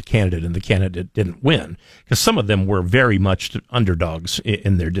endorsed a candidate and the candidate didn't win, because some of them were very much underdogs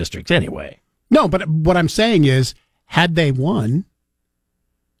in their districts anyway. No, but what I'm saying is, had they won,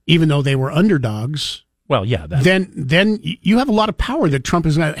 even though they were underdogs, well, yeah, then you have a lot of power that Trump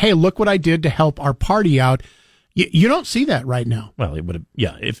is going to, hey, look what I did to help our party out. You don't see that right now. Well, it would have,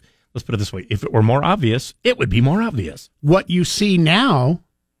 let's put it this way. If it were more obvious, it would be more obvious. What you see now,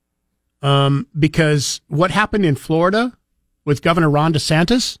 because what happened in Florida with Governor Ron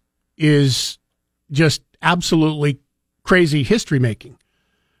DeSantis is just absolutely crazy history making.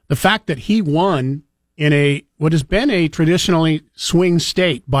 The fact that he won in what has been a traditionally swing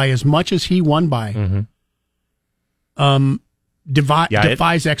state by as much as he won by,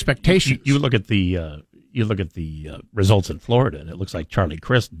 defies expectations. You look at the results in Florida, and it looks like Charlie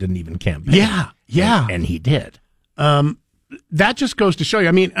Crist didn't even campaign. Yeah, and he did. That just goes to show you.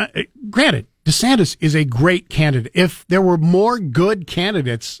 I mean, granted, DeSantis is a great candidate. If there were more good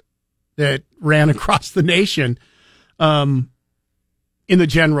candidates that ran across the nation, in the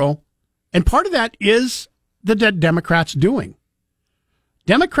general. And part of that is the Democrats doing.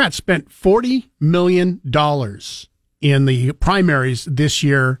 Democrats spent $40 million in the primaries this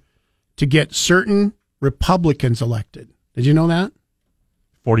year to get certain Republicans elected. Did you know that?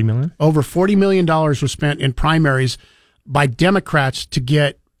 $40 million? Over $40 million was spent in primaries by Democrats to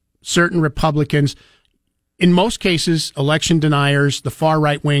get certain Republicans, in most cases, election deniers, the far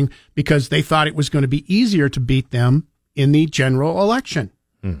right wing, because they thought it was going to be easier to beat them in the general election.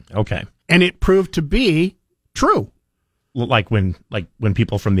 Okay. And it proved to be true. Like when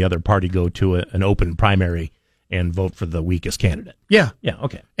people from the other party go to an open primary and vote for the weakest candidate. Yeah. Yeah,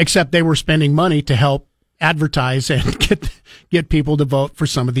 okay. Except they were spending money to help advertise and get people to vote for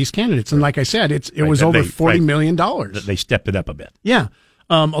some of these candidates. And like I said, it was over $40 million. They stepped it up a bit. Yeah.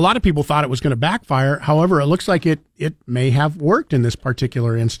 A lot of people thought it was going to backfire. However, it looks like it may have worked in this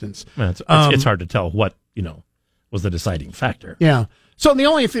particular instance. Well, it's hard to tell what, was the deciding factor. Yeah. So the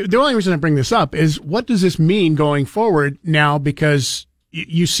only reason I bring this up is, what does this mean going forward now? Because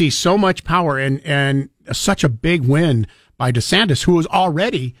you see so much power and such a big win by DeSantis, who was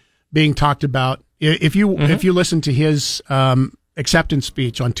already being talked about. If you listen to his acceptance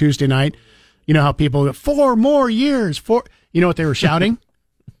speech on Tuesday night, you know how people go, 4 more years. You know what they were shouting?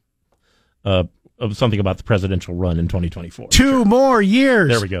 Something about the presidential run in 2024. 2 more years.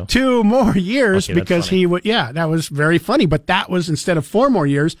 There we go. 2 more years, okay, because he would. Yeah, that was very funny. But that was, instead of 4 more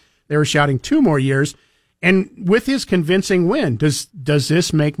years, they were shouting 2 more years. And with his convincing win, does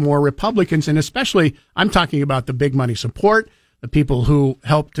this make more Republicans? And especially, I'm talking about the big money support, the people who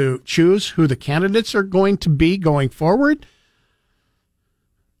help to choose who the candidates are going to be going forward.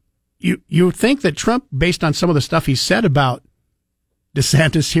 You think that Trump, based on some of the stuff he said about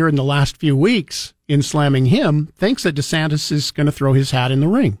DeSantis here in the last few weeks in slamming him, thinks that DeSantis is going to throw his hat in the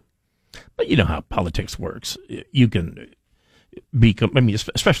ring. But you know how politics works. You can be,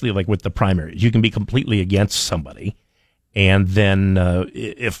 especially like with the primaries, you can be completely against somebody, and then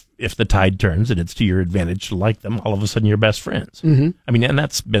if the tide turns and it's to your advantage to like them, all of a sudden you're best friends. Mm-hmm. I mean, and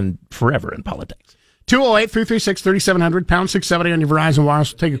that's been forever in politics. 208-336-3700, pound 670 on your Verizon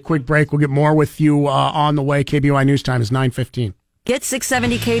wireless. We'll take a quick break. We'll get more with you on the way. KBOI News Time is 9:15. Get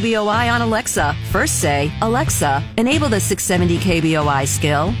 670 KBOI on Alexa. First say, Alexa, enable the 670 KBOI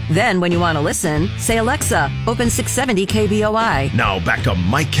skill. Then when you want to listen, say, Alexa, open 670 KBOI. Now back to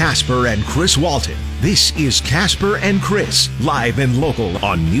Mike Casper and Chris Walton. This is Casper and Chris, live and local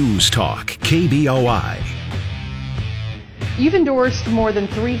on News Talk, KBOI. You've endorsed more than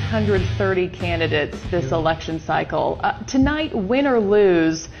 330 candidates this election cycle. Tonight, win or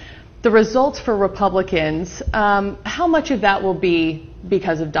lose, the results for Republicans, how much of that will be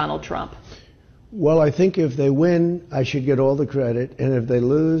because of Donald Trump? Well, I think if they win, I should get all the credit, and if they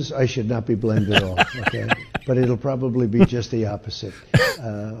lose, I should not be blamed at all. Okay, but it'll probably be just the opposite.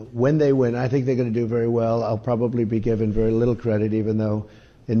 When they win, I think they're going to do very well. I'll probably be given very little credit, even though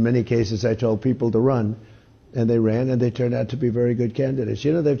in many cases I told people to run, and they ran, and they turned out to be very good candidates.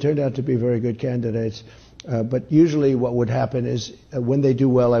 You know, they've turned out to be very good candidates. But usually what would happen is when they do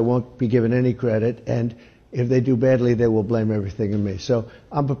well, I won't be given any credit, and if they do badly, they will blame everything on me. So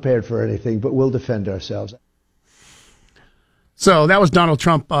I'm prepared for anything, but we'll defend ourselves. So that was Donald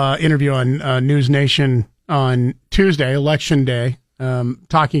Trump interview on News Nation on Tuesday, Election Day,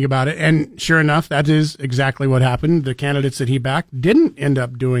 talking about it. And sure enough, that is exactly what happened. The candidates that he backed didn't end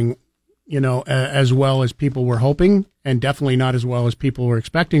up doing, as well as people were hoping, and definitely not as well as people were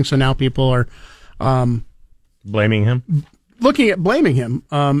expecting. So now people are blaming him. Looking at blaming him.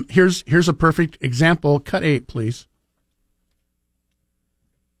 Here's a perfect example. Cut 8, please.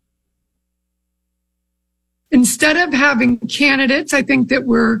 Instead of having candidates, I think that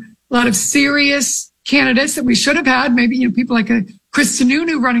were a lot of serious candidates that we should have had. Maybe people like a Chris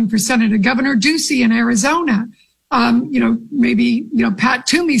Sununu running for Senate, Governor Ducey in Arizona. Maybe Pat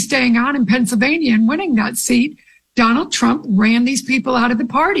Toomey staying on in Pennsylvania and winning that seat. Donald Trump ran these people out of the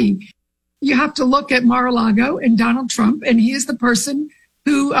party. You have to look at Mar-a-Lago and Donald Trump, and he is the person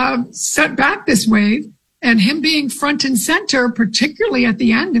who set back this wave, and him being front and center, particularly at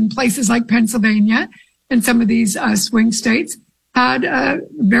the end in places like Pennsylvania and some of these swing states, had a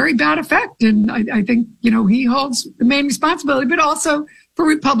very bad effect. And I think, he holds the main responsibility, but also for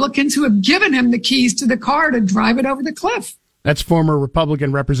Republicans who have given him the keys to the car to drive it over the cliff. That's former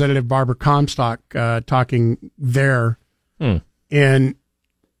Republican Representative Barbara Comstock talking there. And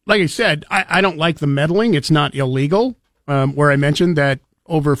like I said, I don't like the meddling. It's not illegal. Where I mentioned that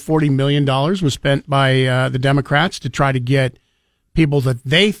over $40 million was spent by the Democrats to try to get people that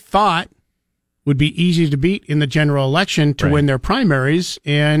they thought would be easy to beat in the general election to win their primaries.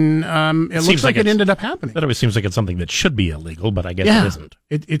 And it looks like it ended up happening. That always seems like it's something that should be illegal, but I guess it isn't.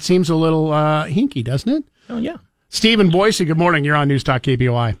 It seems a little hinky, doesn't it? Oh, yeah. Steve in Boise, good morning. You're on News Talk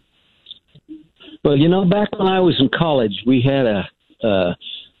KBOI. Well, back when I was in college, we had a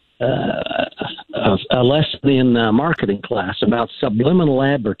lesson in marketing class about subliminal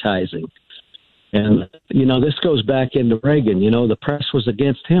advertising. And, this goes back into Reagan. The press was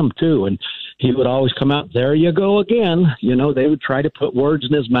against him, too. And he would always come out, there you go again. They would try to put words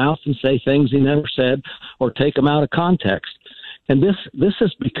in his mouth and say things he never said or take them out of context. And this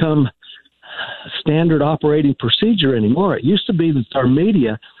has become standard operating procedure anymore. It used to be that our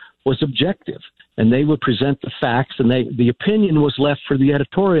media was objective, and they would present the facts, and the opinion was left for the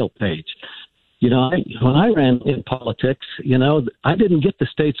editorial page. When I ran in politics, I didn't get the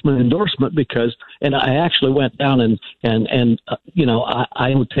Statesman endorsement and I actually went down and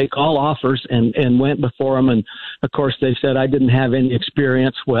I would take all offers and went before them. And of course they said I didn't have any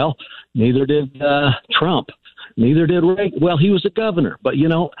experience. Well, neither did Trump. Neither did Reagan. Well, he was a governor, but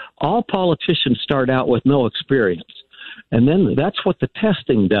all politicians start out with no experience. And then that's what the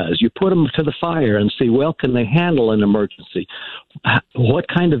testing does. You put them to the fire and see, well, can they handle an emergency? What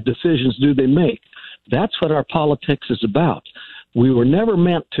kind of decisions do they make? That's what our politics is about. We were never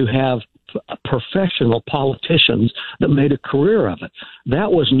meant to have professional politicians that made a career of it.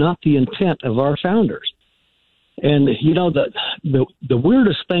 That was not the intent of our founders. And, the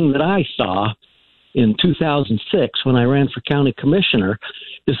weirdest thing that I saw in 2006 when I ran for county commissioner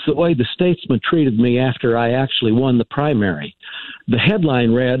is the way the Statesman treated me after I actually won the primary. The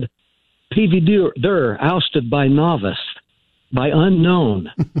headline read, P.V. Durr ousted by novice, by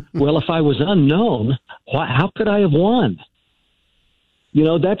unknown. Well, if I was unknown, how could I have won?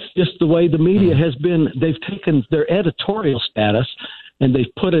 That's just the way the media has been. They've taken their editorial status and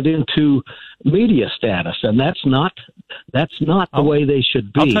they've put it into media status, and that's not the way they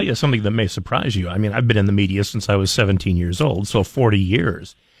should be. I'll tell you something that may surprise you. I mean, I've been in the media since I was 17 years old, so 40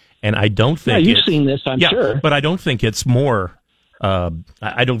 years, and I don't think you've seen this, I'm sure, but I don't think it's more.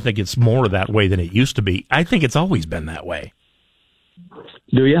 I don't think it's more that way than it used to be. I think it's always been that way.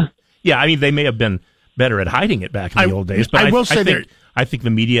 Do you? Yeah, I mean, they may have been better at hiding it back in the old days, but I will say I think the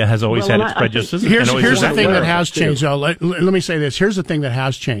media has always had its prejudices. Here's the thing that has changed, though. Let me say this. Here's the thing that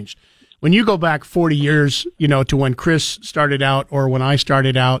has changed. When you go back 40 years, to when Chris started out or when I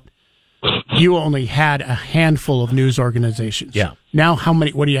started out, you only had a handful of news organizations. Yeah. Now, how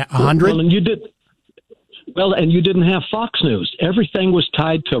many? What do you? 100? Well, and you did. Well, and you didn't have Fox News. Everything was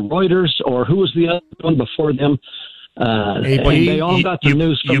tied to Reuters or who was the other one before them. AP, and they all got the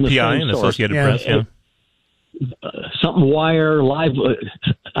news from UPI the same and source. Associated Press. Yeah. Something Wire, Live.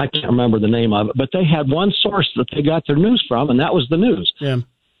 I can't remember the name of it, but they had one source that they got their news from, and that was the news. Yeah.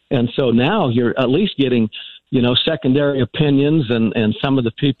 And so now you're at least getting, secondary opinions and some of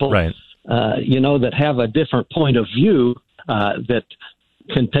the people, right. That have a different point of view that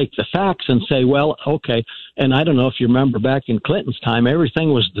can take the facts and say, well, okay. And I don't know if you remember back in Clinton's time,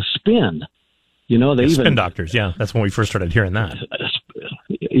 everything was the spin. Spin doctors. Yeah, that's when we first started hearing that.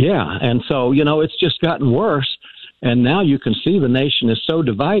 Yeah, and so it's just gotten worse, and now you can see the nation is so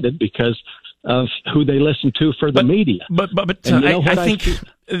divided because of who they listen to for the media. But I think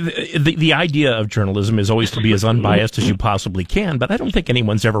the idea of journalism is always to be as unbiased as you possibly can. But I don't think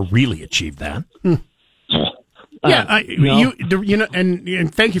anyone's ever really achieved that. Yeah, no.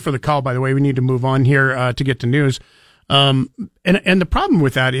 and thank you for the call. By the way, we need to move on here to get to news. And the problem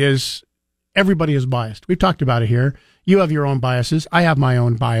with that is everybody is biased. We've talked about it here. You have your own biases. I have my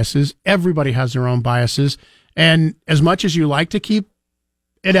own biases. Everybody has their own biases. And as much as you like to keep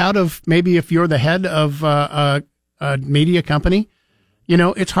it out of, maybe if you're the head of a media company,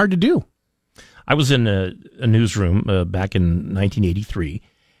 it's hard to do. I was in a newsroom back in 1983,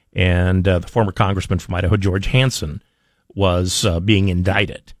 and the former congressman from Idaho, George Hansen, was being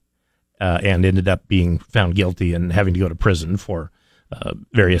indicted and ended up being found guilty and having to go to prison for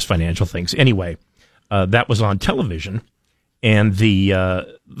various financial things. Anyway, that was on television, and the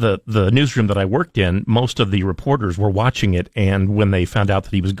newsroom that I worked in, most of the reporters were watching it, and when they found out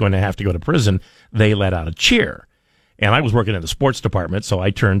that he was going to have to go to prison, they let out a cheer. And I was working in the sports department, so I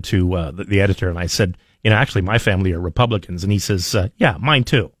turned to the editor and I said, actually, my family are Republicans. And he says, yeah, mine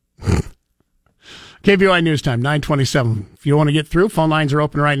too. KBOI News Time, 9:27. If you want to get through, phone lines are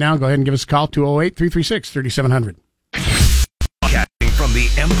open right now. Go ahead and give us a call, 208-336-3700. From the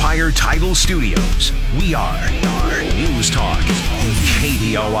Empire Title Studios, we are News Talk,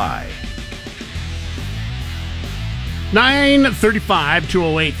 KBOI. 9:35,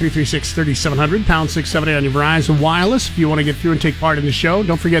 208-336-3700, pound 670 on your Verizon Wireless. If you want to get through and take part in the show,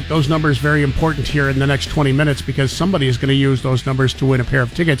 don't forget those numbers are very important here in the next 20 minutes because somebody is going to use those numbers to win a pair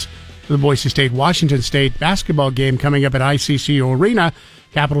of tickets to the Boise State-Washington State basketball game coming up at ICCO Arena.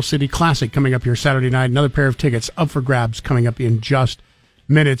 Capital City Classic coming up here Saturday night. Another pair of tickets up for grabs coming up in just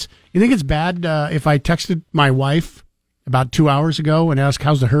minutes. You think it's bad if I texted my wife about 2 hours ago and asked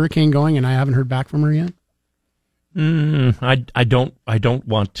how's the hurricane going and I haven't heard back from her yet? I don't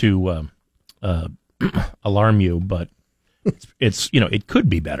want to alarm you, but it's it could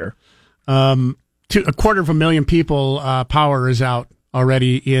be better. To 250,000 people, power is out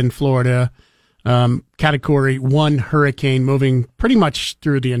already in Florida. Category 1 hurricane moving pretty much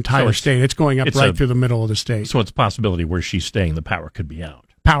through the entire state. It's going up right through the middle of the state. So it's a possibility where she's staying, the power could be out.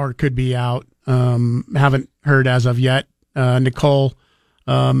 Power could be out. Haven't heard as of yet. Nicole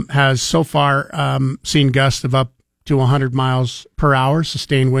has so far seen gusts of up to 100 miles per hour,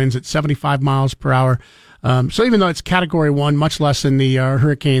 sustained winds at 75 miles per hour. So even though it's Category 1, much less than the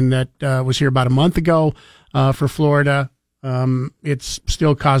hurricane that was here about a month ago for Florida, it's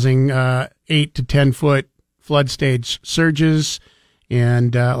still causing 8 to 10 foot flood stage surges.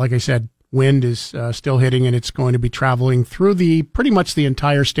 And like I said, wind is still hitting, and it's going to be traveling through pretty much the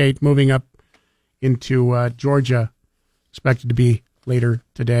entire state, moving up into Georgia, expected to be later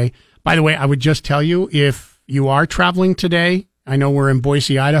today. By the way, I would just tell you, if you are traveling today, I know we're in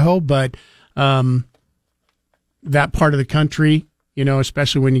Boise, Idaho, but that part of the country,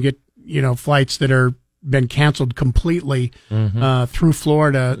 especially when you get, flights that are been canceled completely through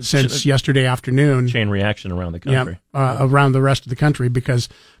Florida since yesterday afternoon. Chain reaction around the country. Yeah, around the rest of the country because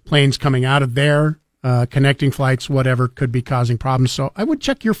planes coming out of there, connecting flights, whatever, could be causing problems. So I would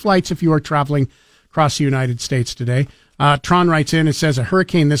check your flights if you are traveling across the United States today. Tron writes in, it says, a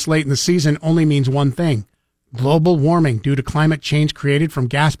hurricane this late in the season only means one thing: global warming due to climate change created from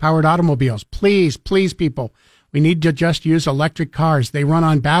gas-powered automobiles. Please, people, we need to just use electric cars. They run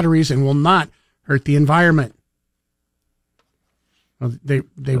on batteries and will not hurt the environment. Well,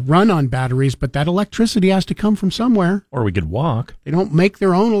 they run on batteries, but that electricity has to come from somewhere. Or we could walk. They don't make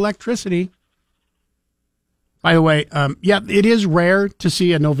their own electricity. By the way, it is rare to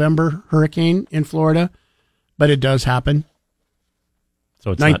see a November hurricane in Florida, but it does happen.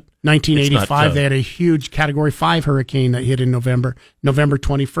 So it's 1985, they had a huge Category 5 hurricane that hit in November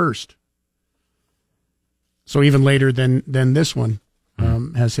 21st. So even later than this one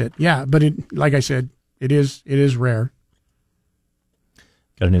has hit. Yeah, but like I said, it is rare.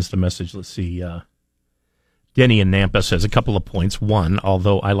 Got an instant message. Let's see. Denny in Nampa says a couple of points. One,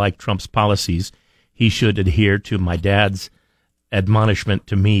 although I like Trump's policies, he should adhere to my dad's admonishment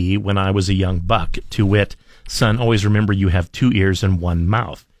to me when I was a young buck, to wit, son, always remember you have 2 ears and 1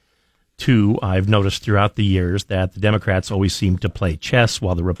 mouth. 2, I've noticed throughout the years that the Democrats always seem to play chess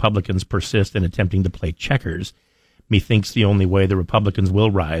while the Republicans persist in attempting to play checkers. Methinks the only way the Republicans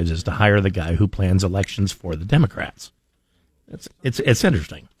will rise is to hire the guy who plans elections for the Democrats. It's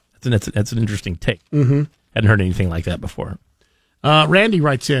interesting. It's an interesting take. Mm-hmm. Hadn't heard anything like that before. Randy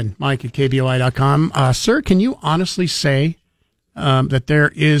writes in, Mike at KBOI.com. Sir, can you honestly say that there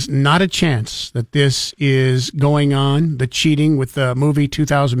is not a chance that this is going on, the cheating with the movie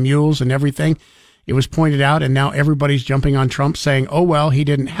 2,000 Mules and everything? It was pointed out, and now everybody's jumping on Trump saying, oh, well, he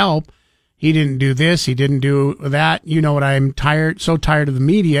didn't help. He didn't do this. He didn't do that. You know what? I'm so tired of the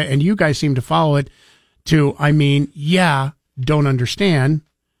media, and you guys seem to follow it to, don't understand.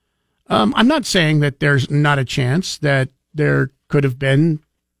 I'm not saying that there's not a chance that there could have been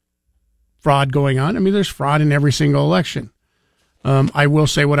fraud going on. I mean, there's fraud in every single election. I will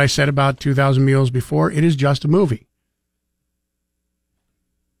say what I said about 2,000 Mules before. It is just a movie.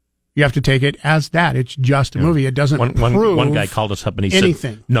 You have to take it as that. It's just a movie. It doesn't prove one guy called us up and he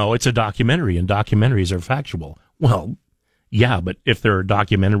said, no, it's a documentary, and documentaries are factual. Well, yeah, but if there are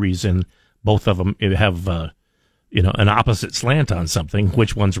documentaries and both of them have an opposite slant on something,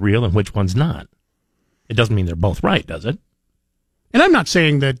 which one's real and which one's not? It doesn't mean they're both right, does it? And I'm not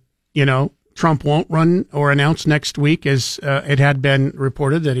saying that, Trump won't run or announce next week, as it had been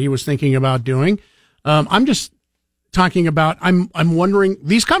reported that he was thinking about doing. I'm just talking about, I'm wondering,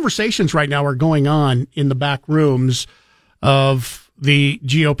 these conversations right now are going on in the back rooms of the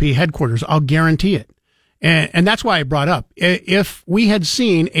GOP headquarters. I'll guarantee it. And that's why I brought up, if we had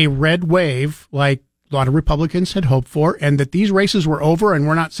seen a red wave like a lot of Republicans had hoped for, and that these races were over and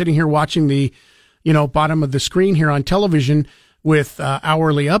we're not sitting here watching the, bottom of the screen here on television with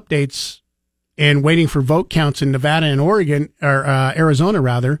hourly updates and waiting for vote counts in Nevada and Oregon, or Arizona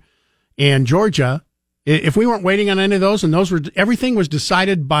rather, and Georgia. If we weren't waiting on any of those, and everything was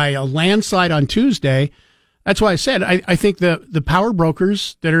decided by a landslide on Tuesday, that's why I said I think the power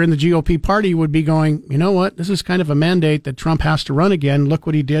brokers that are in the GOP party would be going, you know what, this is kind of a mandate that Trump has to run again. Look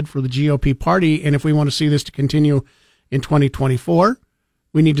what he did for the GOP party, and if we want to see this to continue in 2024,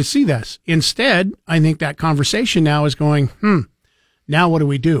 we need to see this. Instead, I think that conversation now is going, now what do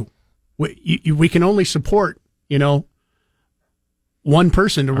we do? We can only support, one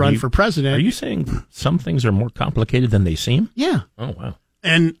person to run for president. Are you saying some things are more complicated than they seem? Yeah. Oh, wow.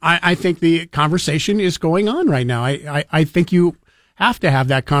 And I think the conversation is going on right now. I think you have to have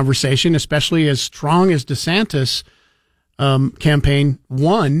that conversation, especially as strong as DeSantis campaign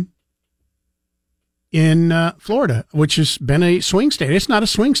won in Florida, which has been a swing state. It's not a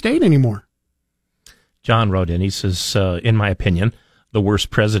swing state anymore. John wrote in, he says, in my opinion, the worst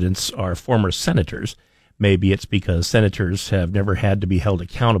presidents are former senators. Maybe it's because senators have never had to be held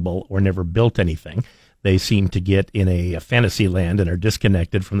accountable or never built anything. They seem to get in a fantasy land and are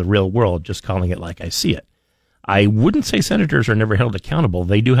disconnected from the real world, just calling it like I see it. I wouldn't say senators are never held accountable.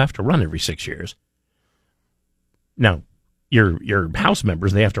 They do have to run every 6 years. Now, your House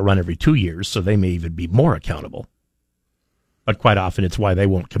members, they have to run every 2 years, so they may even be more accountable. But quite often it's why they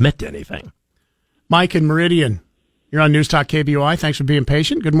won't commit to anything. Mike in Meridian, you're on News Talk KBOI. Thanks for being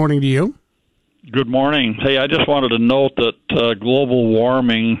patient. Good morning to you. Good morning. Hey, I just wanted to note that global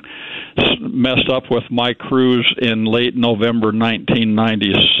warming messed up with my cruise in late November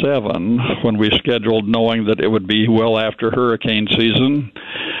 1997 when we scheduled knowing that it would be well after hurricane season.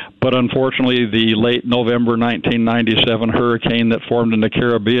 But unfortunately, the late November 1997 hurricane that formed in the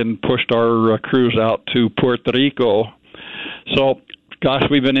Caribbean pushed our cruise out to Puerto Rico. So, gosh,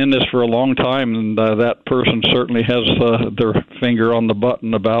 we've been in this for a long time, and that person certainly has their finger on the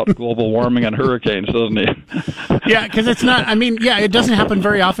button about global warming and hurricanes, doesn't he? Yeah, because it's not, it doesn't happen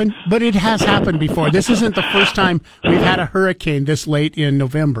very often, but it has happened before. This isn't the first time we've had a hurricane this late in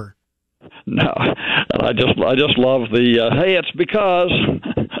November. No, and I just love the, hey, it's because,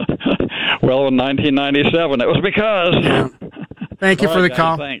 well, in 1997, it was because. Yeah. Thank you for the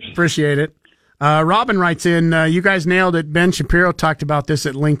call. Thanks. Appreciate it. Robin writes in, you guys nailed it. Ben Shapiro talked about this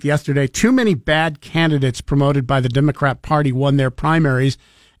at length yesterday. Too many bad candidates promoted by the Democrat Party won their primaries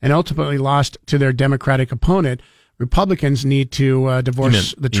and ultimately lost to their Democratic opponent. Republicans need to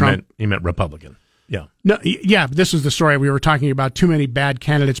divorce the Trump. He meant Republican. Yeah. No, yeah, this is the story we were talking about. Too many bad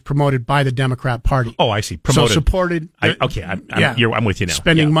candidates promoted by the Democrat Party. Oh, I see. Promoted. So supported. I'm with you now.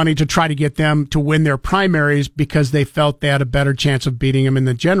 Spending money to try to get them to win their primaries because they felt they had a better chance of beating him in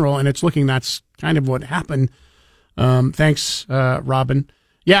the general, and it's looking that's kind of what happened. Thanks, Robin.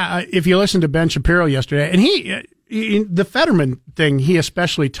 Yeah, if you listen to Ben Shapiro yesterday, and he the Fetterman thing, he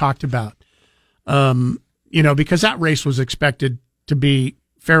especially talked about, because that race was expected to be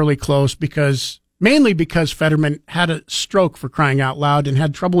fairly close mainly because Fetterman had a stroke, for crying out loud, and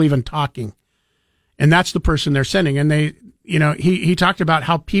had trouble even talking. And that's the person they're sending. And he talked about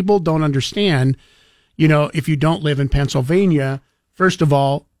how people don't understand, if you don't live in Pennsylvania, first of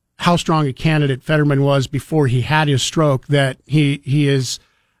all, how strong a candidate Fetterman was before he had his stroke, that he has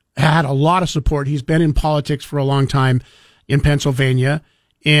had a lot of support. He's been in politics for a long time in Pennsylvania.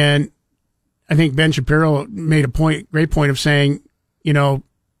 And I think Ben Shapiro made a great point of saying,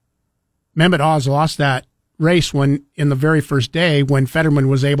 Mehmet Oz lost that race when, in the very first day, when Fetterman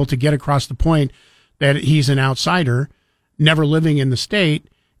was able to get across the point that he's an outsider, never living in the state.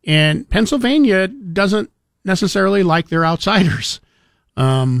 And Pennsylvania doesn't necessarily like their outsiders.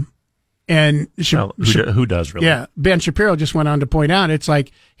 Who does really? Yeah. Ben Shapiro just went on to point out, it's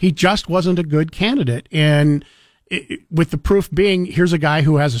like he just wasn't a good candidate. And with the proof being, here's a guy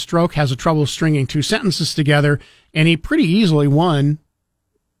who has a stroke, has a trouble stringing two sentences together, and he pretty easily won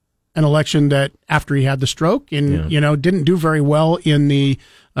an election that after he had the stroke and, didn't do very well in the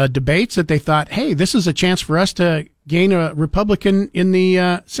debates, that they thought, hey, this is a chance for us to gain a Republican in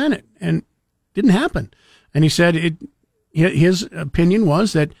the Senate. And didn't happen. And he said his opinion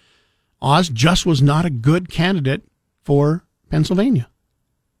was that Oz just was not a good candidate for Pennsylvania.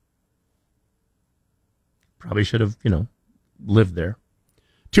 Probably should have, lived there.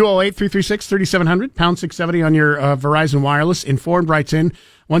 208-336-3700, pound 670 on your Verizon Wireless. Informed writes in,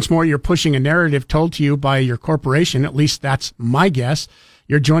 once more, you're pushing a narrative told to you by your corporation. At least that's my guess.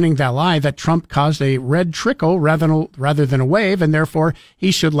 You're joining that lie that Trump caused a red trickle rather than a wave, and therefore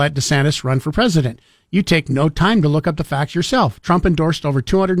he should let DeSantis run for president. You take no time to look up the facts yourself. Trump endorsed over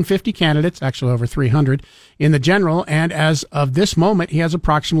 250 candidates, actually over 300, in the general, and as of this moment, he has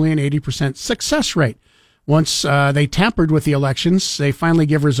approximately an 80% success rate. Once they tampered with the elections, they finally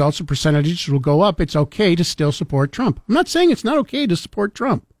give results, the percentages will go up. It's okay to still support Trump. I'm not saying it's not okay to support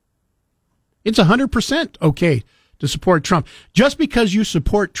Trump. It's 100% okay to support Trump. Just because you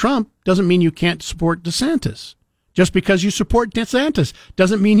support Trump doesn't mean you can't support DeSantis. Just because you support DeSantis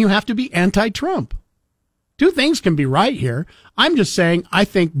doesn't mean you have to be anti-Trump. Two things can be right here. I'm just saying I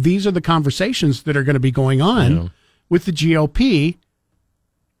think these are the conversations that are going to be going on with the GOP,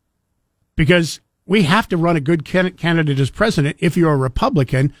 because we have to run a good candidate as president if you're a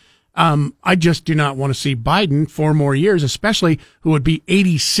Republican. I just do not want to see Biden 4 more years, especially who would be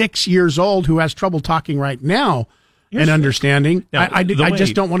 86 years old, who has trouble talking right now and understanding. Now, I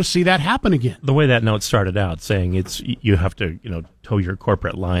just don't want to see that happen again. The way that note started out, saying you have to toe your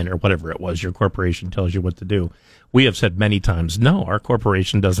corporate line or whatever it was, your corporation tells you what to do. We have said many times, no, our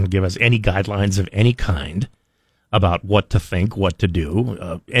corporation doesn't give us any guidelines of any kind about what to think, what to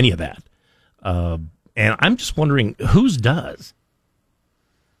do, any of that. And I'm just wondering, whose does?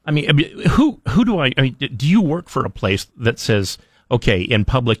 I mean, who do do you work for a place that says, okay, in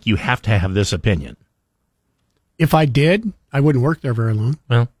public, you have to have this opinion? If I did, I wouldn't work there very long.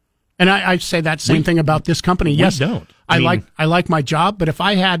 Well, and I say that same thing about this company. Yes, we don't. I like my job, but if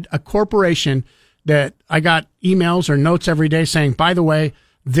I had a corporation that I got emails or notes every day saying, by the way,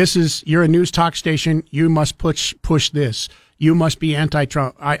 you're a news talk station, you must push this. You must be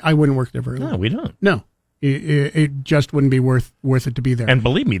anti-Trump. I wouldn't work there very long. No, we don't. No, it just wouldn't be worth it to be there. And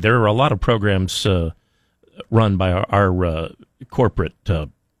believe me, there are a lot of programs run by our corporate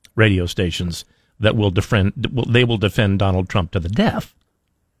radio stations that will defend Donald Trump to the death.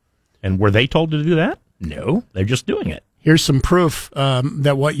 And were they told to do that? No, they're just doing it. Here's some proof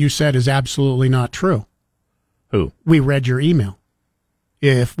that what you said is absolutely not true. Who? We read your email.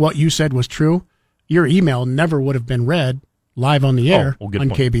 If what you said was true, your email never would have been read live on the air on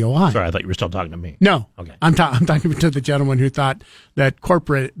point. KBOI. Sorry, I thought you were still talking to me. No. Okay. I'm talking to the gentleman who thought that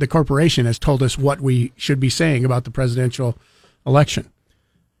the corporation has told us what we should be saying about the presidential election.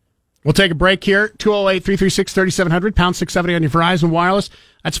 We'll take a break here. 208-336-3700, pound 670 on your Verizon Wireless.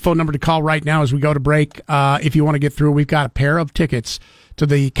 That's the phone number to call right now as we go to break. If you want to get through, we've got a pair of tickets to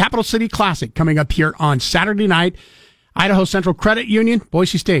the Capital City Classic coming up here on Saturday night. Idaho Central Credit Union,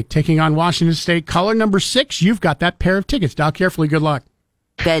 Boise State taking on Washington State. Caller number 6, you've got that pair of tickets. Dial carefully. Good luck.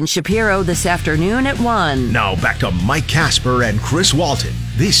 Ben Shapiro this afternoon at 1. Now back to Mike Casper and Chris Walton.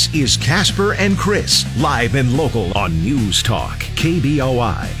 This is Casper and Chris, live and local on News Talk,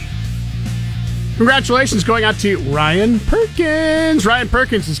 KBOI. Congratulations going out to Ryan Perkins. Ryan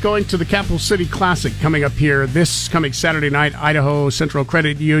Perkins is going to the Capital City Classic coming up here this coming Saturday night, Idaho Central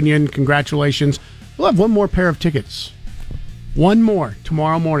Credit Union. Congratulations. We'll have one more pair of tickets. One more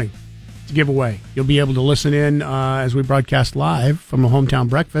tomorrow morning to give away. You'll be able to listen in as we broadcast live from the Hometown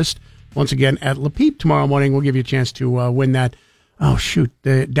Breakfast. Once again at Le Peep tomorrow morning. We'll give you a chance to win that. Oh, shoot.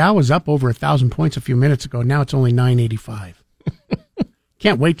 The Dow was up over 1,000 points a few minutes ago. Now it's only 985.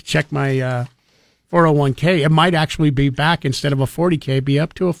 Can't wait to check my 401k. It might actually be back instead of a 40k, be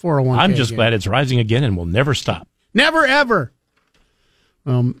up to a 401k. I'm just glad it's rising again and will never stop. Never, ever.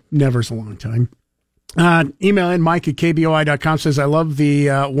 Never's a long time. Email in Mike at KBOI.com says, I love the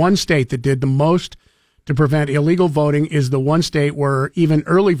one state that did the most to prevent illegal voting is the one state where even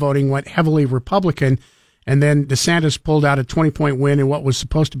early voting went heavily Republican, and then DeSantis pulled out a 20-point win in what was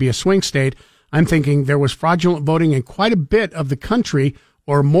supposed to be a swing state. I'm thinking there was fraudulent voting in quite a bit of the country,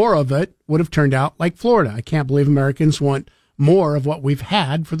 or more of it would have turned out like Florida. I can't believe Americans want more of what we've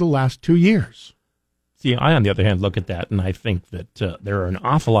had for the last 2 years. See, I, on the other hand, look at that, and I think that there are an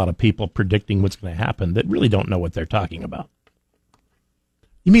awful lot of people predicting what's going to happen that really don't know what they're talking about.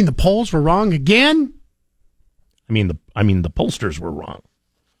 You mean the polls were wrong again? I mean the pollsters were wrong,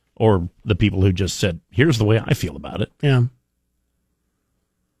 or the people who just said, "Here's the way I feel about it." Yeah.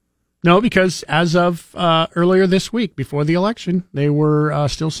 No, because as of earlier this week, before the election, they were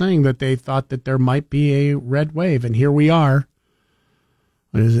still saying that they thought that there might be a red wave, and here we are.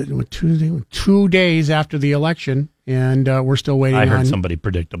 What is it? 2 days after the election, and we're still waiting. I heard somebody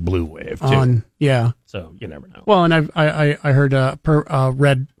predict a blue wave too. Yeah. So you never know. Well, and I heard a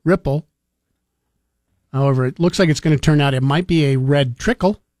red ripple. However, it looks like it's going to turn out it might be a red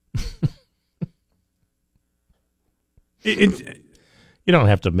trickle. You don't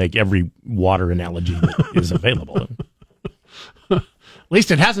have to make every water analogy that is available. At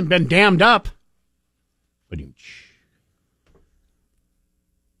least it hasn't been dammed up. A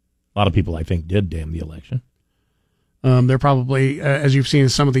lot of people, I think, did dam the election. They're probably, as you've seen in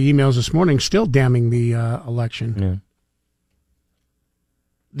some of the emails this morning, still damming the election.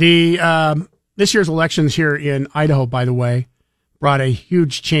 Yeah. This year's elections here in Idaho, by the way, brought a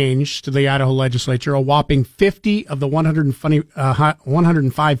huge change to the Idaho legislature. A whopping 50 of the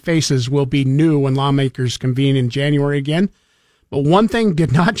 105 faces will be new when lawmakers convene in January again. But one thing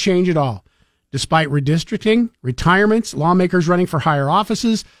did not change at all. Despite redistricting, retirements, lawmakers running for higher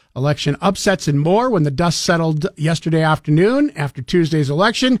offices, election upsets, and more, when the dust settled yesterday afternoon after Tuesday's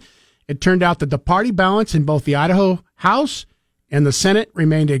election, it turned out that the party balance in both the Idaho House and the Senate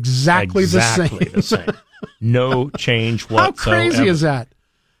remained exactly the same. No change whatsoever. How crazy is that?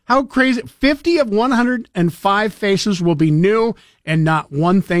 How crazy. 50 of 105 faces will be new, and not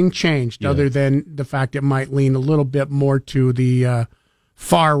one thing changed other than the fact it might lean a little bit more to the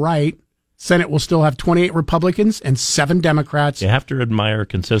far right. Senate will still have 28 Republicans and 7 Democrats. You have to admire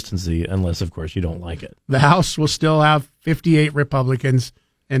consistency, unless, of course, you don't like it. The House will still have 58 Republicans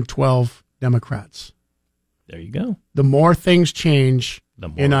and 12 Democrats. There you go. The more things change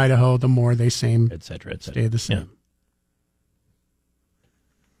in Idaho, the more they stay the same. Yeah.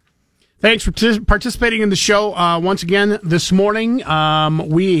 Thanks for participating in the show once again this morning.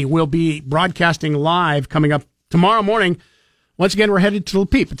 We will be broadcasting live coming up tomorrow morning. Once again, we're headed to Le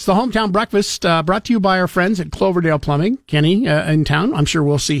Peep. It's the Hometown Breakfast brought to you by our friends at Cloverdale Plumbing. Kenny in town. I'm sure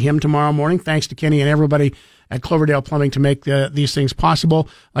we'll see him tomorrow morning. Thanks to Kenny and everybody at Cloverdale Plumbing to make these things possible.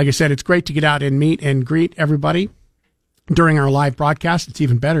 Like I said, it's great to get out and meet and greet everybody during our live broadcast. It's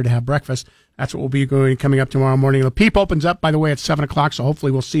even better to have breakfast. That's what we'll be coming up tomorrow morning. Le Peep opens up, by the way, at 7 o'clock, so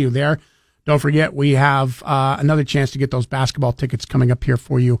hopefully we'll see you there. Don't forget, we have another chance to get those basketball tickets coming up here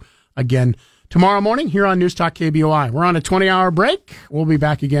for you again tomorrow morning here on News Talk KBOI. We're on a 20-hour break. We'll be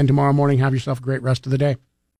back again tomorrow morning. Have yourself a great rest of the day.